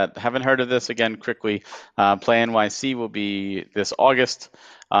in that haven't heard of this, again, quickly, Play NYC will be this August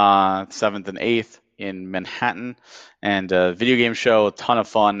 7th and 8th in Manhattan, and a video game show, a ton of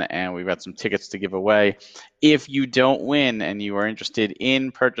fun, and we've got some tickets to give away. If you don't win and you are interested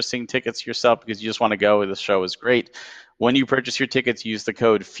in purchasing tickets yourself because you just want to go, the show is great. When you purchase your tickets, use the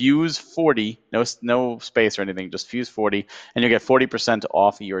code FUSE40, no space or anything, just FUSE40, and you'll get 40%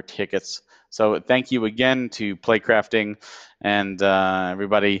 off your tickets. So thank you again to Playcrafting and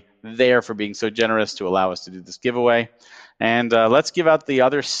everybody there for being so generous to allow us to do this giveaway. And let's give out the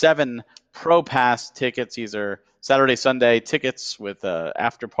other 7 Pro Pass tickets. These are Saturday, Sunday tickets with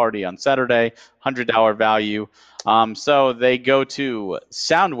after party on Saturday, $100 value. So they go to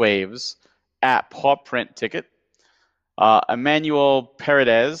Soundwaves at Paw Print Ticket, Emmanuel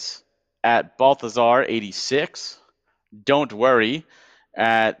Paredes at Balthazar 86, Don't Worry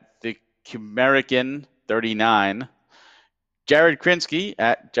at the American 39, Jared Krinsky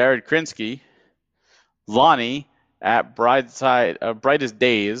at Jared Krinsky, Lonnie at Brightest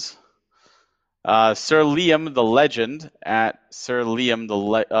Days, Sir Liam the Legend at Sir Liam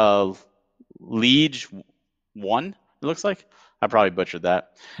the Liege 1, it looks like. I probably butchered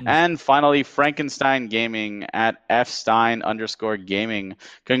that. And finally, Frankenstein Gaming at Fstein_gaming.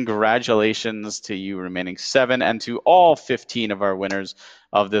 Congratulations to you remaining 7 and to all 15 of our winners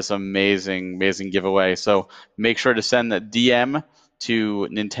of this amazing, amazing giveaway. So make sure to send the DM to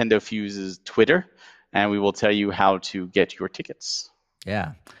Nintendo Fuse's Twitter, and we will tell you how to get your tickets.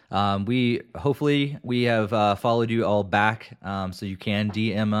 Yeah. We have followed you all back, so you can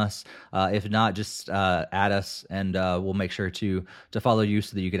DM us. If not, just add us, and we'll make sure to follow you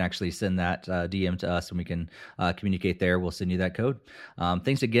so that you can actually send that DM to us, and we can communicate there. We'll send you that code.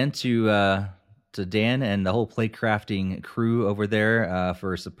 Thanks again to Dan and the whole Playcrafting crew over there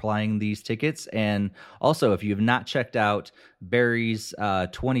for supplying these tickets. And also, if you have not checked out Barry's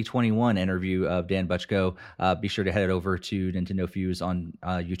 2021 interview of Dan Butchko, be sure to head over to Nintendo Fuse on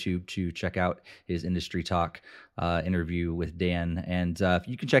YouTube to check out his Industry Talk interview with Dan. And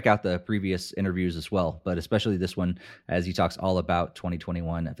you can check out the previous interviews as well, but especially this one as he talks all about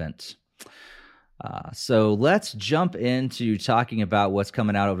 2021 events. So let's jump into talking about what's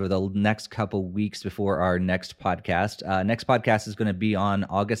coming out over the next couple weeks before our next podcast. Next podcast is going to be on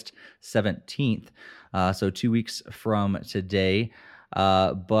August 17th, so 2 weeks from today.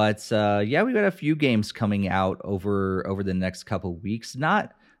 But we've got a few games coming out over the next couple weeks.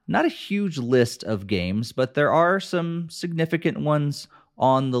 Not a huge list of games, but there are some significant ones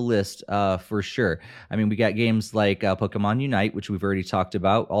on the list for sure. I mean, we got games like Pokemon Unite, which we've already talked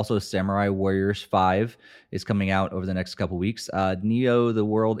about. Also, Samurai Warriors 5 is coming out over the next couple weeks. Neo: The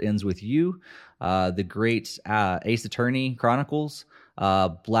World Ends With You, the great Ace Attorney Chronicles,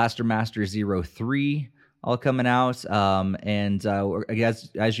 Blaster Master 03, all coming out. And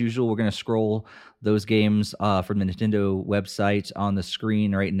as usual, we're going to scroll those games from the Nintendo website on the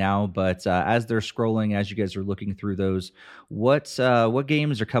screen right now. But as they're scrolling, as you guys are looking through those, what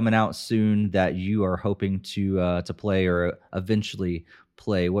games are coming out soon that you are hoping to play or eventually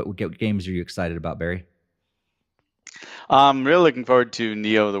play? What games are you excited about, Barry? I'm really looking forward to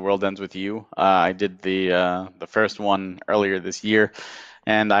Neo: The World Ends With You. I did the first one earlier this year,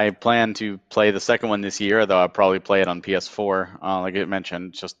 and I plan to play the second one this year, though I'll probably play it on PS4. Like I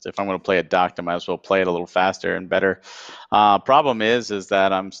mentioned, just if I'm going to play it docked, I might as well play it a little faster and better. Problem is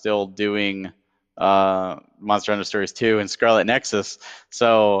that I'm still doing Monster Hunter Stories 2 and Scarlet Nexus,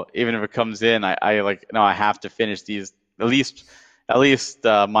 so even if it comes in, I have to finish these at least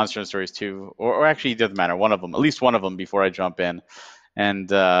Monster Hunter Stories 2, or actually it doesn't matter, at least one of them before I jump in.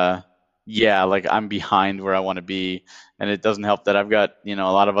 And I'm behind where I want to be, and it doesn't help that I've got a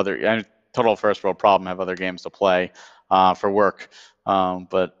lot of other total first world problem, have other games to play for work.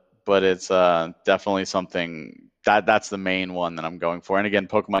 But but it's definitely something that's the main one that I'm going for. And again,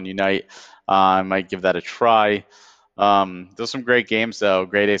 Pokemon Unite, I might give that a try. There's some great games though.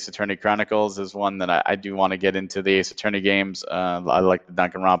 Great Ace Attorney Chronicles is one that I do want to get into the Ace Attorney games. I like the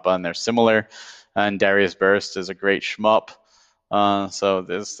Danganronpa, and they're similar. And Darius Burst is a great shmup. So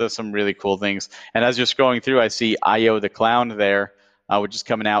there's some really cool things. And as you're scrolling through, I see Io the Clown there, which is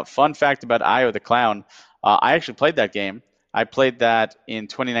coming out. Fun fact about Io the Clown, I actually played that game. I played that in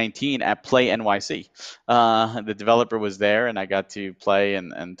 2019 at Play NYC. The developer was there, and I got to play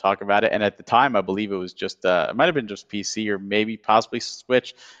and talk about it. And at the time, I believe it was just, it might have been just PC or maybe possibly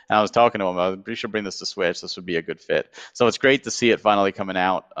Switch. And I was talking to him. I was pretty sure bring this to Switch. This would be a good fit. So it's great to see it finally coming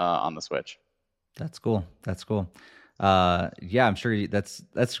out on the Switch. That's cool. That's cool. Yeah, I'm sure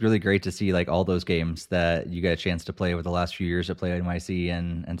that's really great to see, like, all those games that you got a chance to play over the last few years at Play NYC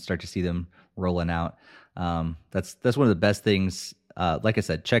and start to see them rolling out. That's one of the best things. Like I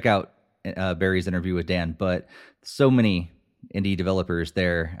said, check out Barry's interview with Dan, but so many indie developers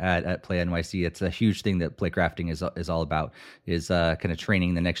there at Play NYC. It's a huge thing that Playcrafting is all about, is kind of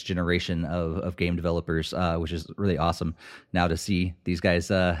training the next generation of game developers, which is really awesome now to see these guys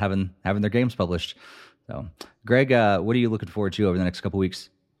having their games published. So, Greg, what are you looking forward to over the next couple weeks?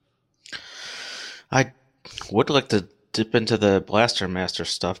 I would like to dip into the Blaster Master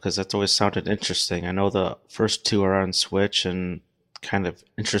stuff because that's always sounded interesting. I know the first two are on Switch and kind of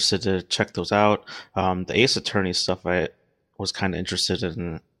interested to check those out. The Ace Attorney stuff I was kind of interested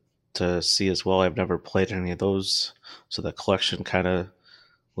in to see as well. I've never played any of those, so the collection kind of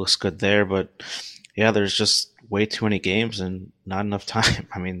looks good there. But yeah, there's just way too many games and not enough time.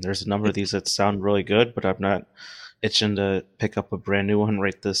 I mean, there's a number of these that sound really good, but I'm not itching to pick up a brand new one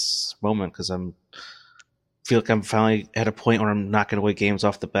right this moment because feel like I'm finally at a point where I'm knocking away games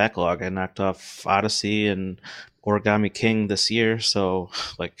off the backlog. I knocked off Odyssey and Origami King this year, so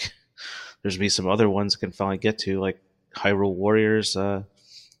like there's gonna be some other ones I can finally get to, like Hyrule Warriors,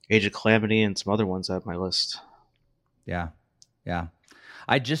 Age of Calamity, and some other ones on my list. Yeah.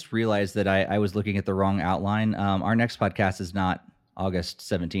 I just realized that I was looking at the wrong outline. Our next podcast is not August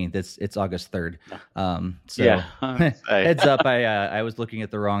 17th. It's August 3rd. So Yeah. Heads up, I was looking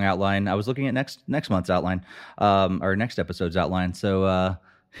at the wrong outline. I was looking at next month's outline, or next episode's outline. So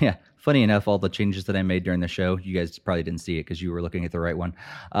yeah, funny enough, all the changes that I made during the show, you guys probably didn't see it because you were looking at the right one.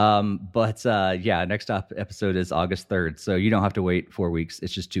 But yeah, next episode is August 3rd. So you don't have to wait 4 weeks.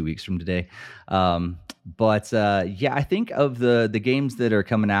 It's just 2 weeks from today. But yeah, I think of the games that are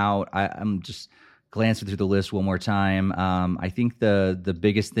coming out, I'm just glancing through the list one more time. I think the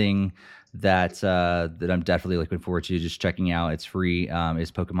biggest thing that I'm definitely looking forward to just checking out, it's free,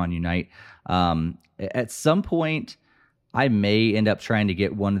 is Pokemon Unite. At some point, I may end up trying to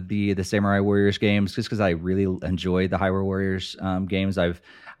get one of the Samurai Warriors games just because I really enjoy the Hyrule Warriors games. I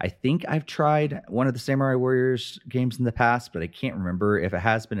think I've tried one of the Samurai Warriors games in the past, but I can't remember. If it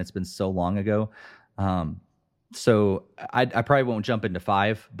has been, it's been so long ago. So I probably won't jump into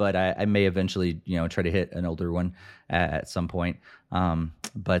 5, but I may eventually, try to hit an older one at some point.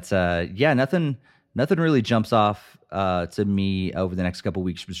 But yeah, nothing really jumps off to me over the next couple of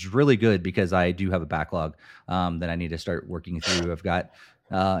weeks, which is really good because I do have a backlog that I need to start working through. I've got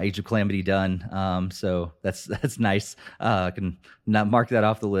Age of Calamity done, so that's nice. I can not mark that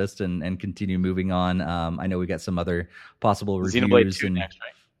off the list and continue moving on. I know we got some other possible reviews. Xenoblade 2 next, right?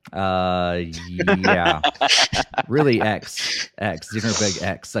 Yeah, really Xenoblade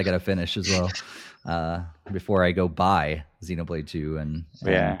X I gotta finish as well before I go buy Xenoblade 2 and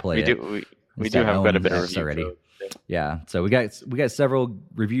play it. We do have quite a bit of reviews already. Yeah, so we got several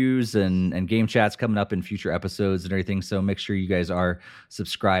reviews and game chats coming up in future episodes and everything. So make sure you guys are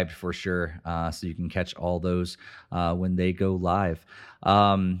subscribed for sure, so you can catch all those when they go live.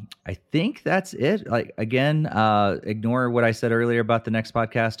 I think that's it. Like, again, ignore what I said earlier about the next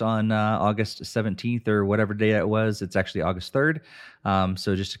podcast on August 17th or whatever day that was. It's actually August 3rd.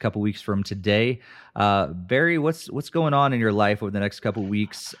 So just a couple weeks from today. Barry, what's going on in your life over the next couple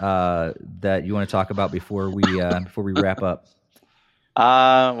weeks that you want to talk about before we wrap up?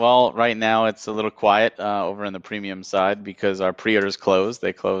 Well, right now it's a little quiet over in the premium side because our pre-orders closed.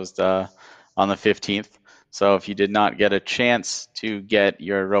 They closed on the 15th. So if you did not get a chance to get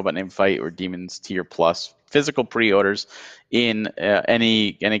your Robot Named Fight or Demons Tier Plus physical pre-orders in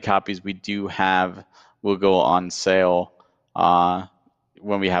any copies we do have will go on sale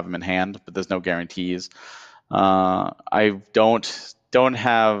when we have them in hand, but there's no guarantees. I don't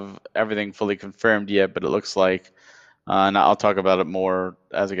have everything fully confirmed yet, but it looks like, and I'll talk about it more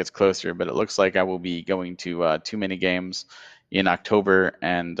as it gets closer, but it looks like I will be going to Too Many Games in October,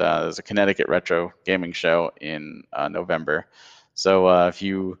 and there's a Connecticut Retro Gaming Show in November. So if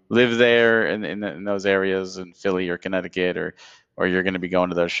you live there in those areas in Philly or Connecticut, or you're going to be going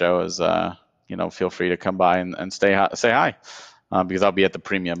to those shows, feel free to come by and say hi, because I'll be at the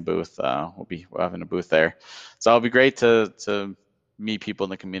premium booth. We'll be having a booth there, so it'll be great to meet people in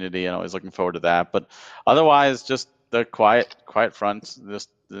the community, and always looking forward to that. But otherwise, just the quiet front,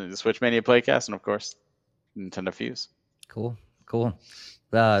 just the Switch Mania Playcast, and of course Nintendo Fuse. Cool.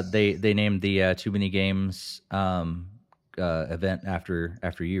 They named the Too Many Games event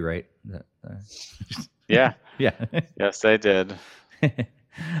after you, right? Yeah. Yeah. Yes, they did.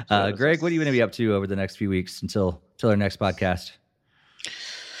 Greg, what are you going to be up to over the next few weeks until our next podcast?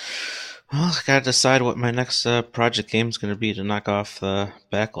 Well, I gotta decide what my next project game is going to be to knock off the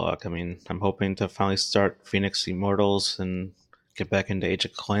backlog. I mean, I'm hoping to finally start Phoenix Immortals and get back into Age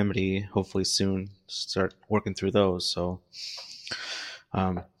of Calamity, hopefully soon. Start working through those. So,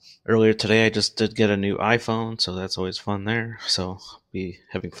 earlier today, I just did get a new iPhone, so that's always fun there. So, I'll be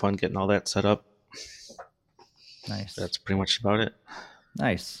having fun getting all that set up. Nice. That's pretty much about it.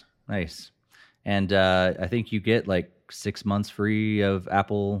 Nice. And I think you get like 6 months free of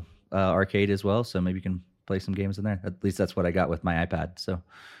Apple Arcade as well, so maybe you can play some games in there. At least that's what I got with my iPad, so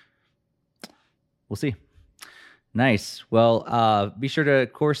we'll see. Nice. Well, be sure to,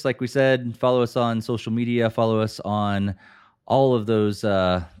 of course, like we said, follow us on social media, follow us on all of those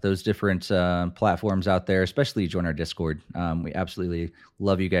different platforms out there, especially join our Discord. We absolutely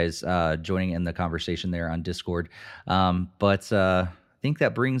love you guys joining in the conversation there on Discord. But I think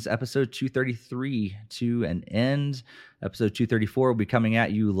that brings episode 233 to an end. Episode 234 will be coming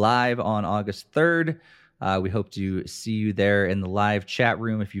at you live on August 3rd. We hope to see you there in the live chat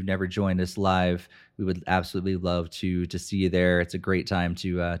room. If you've never joined us live, we would absolutely love to see you there. It's a great time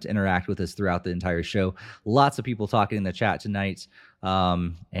to interact with us throughout the entire show. Lots of people talking in the chat tonight.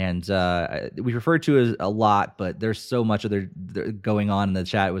 And we referred to it a lot, but there's so much other going on in the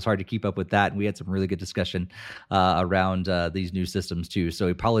chat. It was hard to keep up with that. And we had some really good discussion around these new systems too. So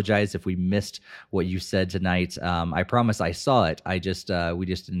we apologize if we missed what you said tonight. I promise I saw it. We just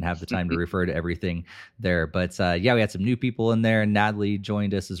didn't have the time to refer to everything there. But yeah, we had some new people in there. Natalie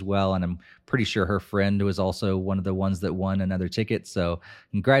joined us as well. And I'm pretty sure her friend was also one of the ones that won another ticket. So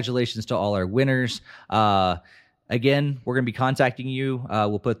congratulations to all our winners. Again, we're going to be contacting you.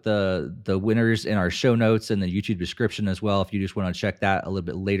 We'll put the winners in our show notes and the YouTube description as well. If you just want to check that a little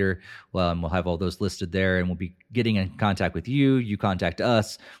bit later, we'll have all those listed there, and we'll be getting in contact with you. You contact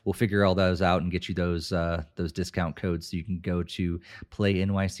us. We'll figure all those out and get you those discount codes so you can go to Play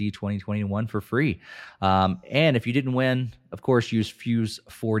NYC 2021 for free. And if you didn't win, of course, use Fuse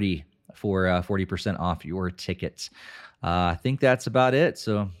 40 for 40% off your tickets. I think that's about it.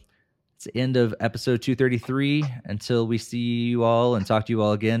 So it's the end of episode 233. Until we see you all and talk to you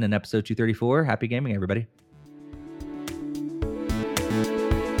all again in episode 234. Happy gaming, everybody.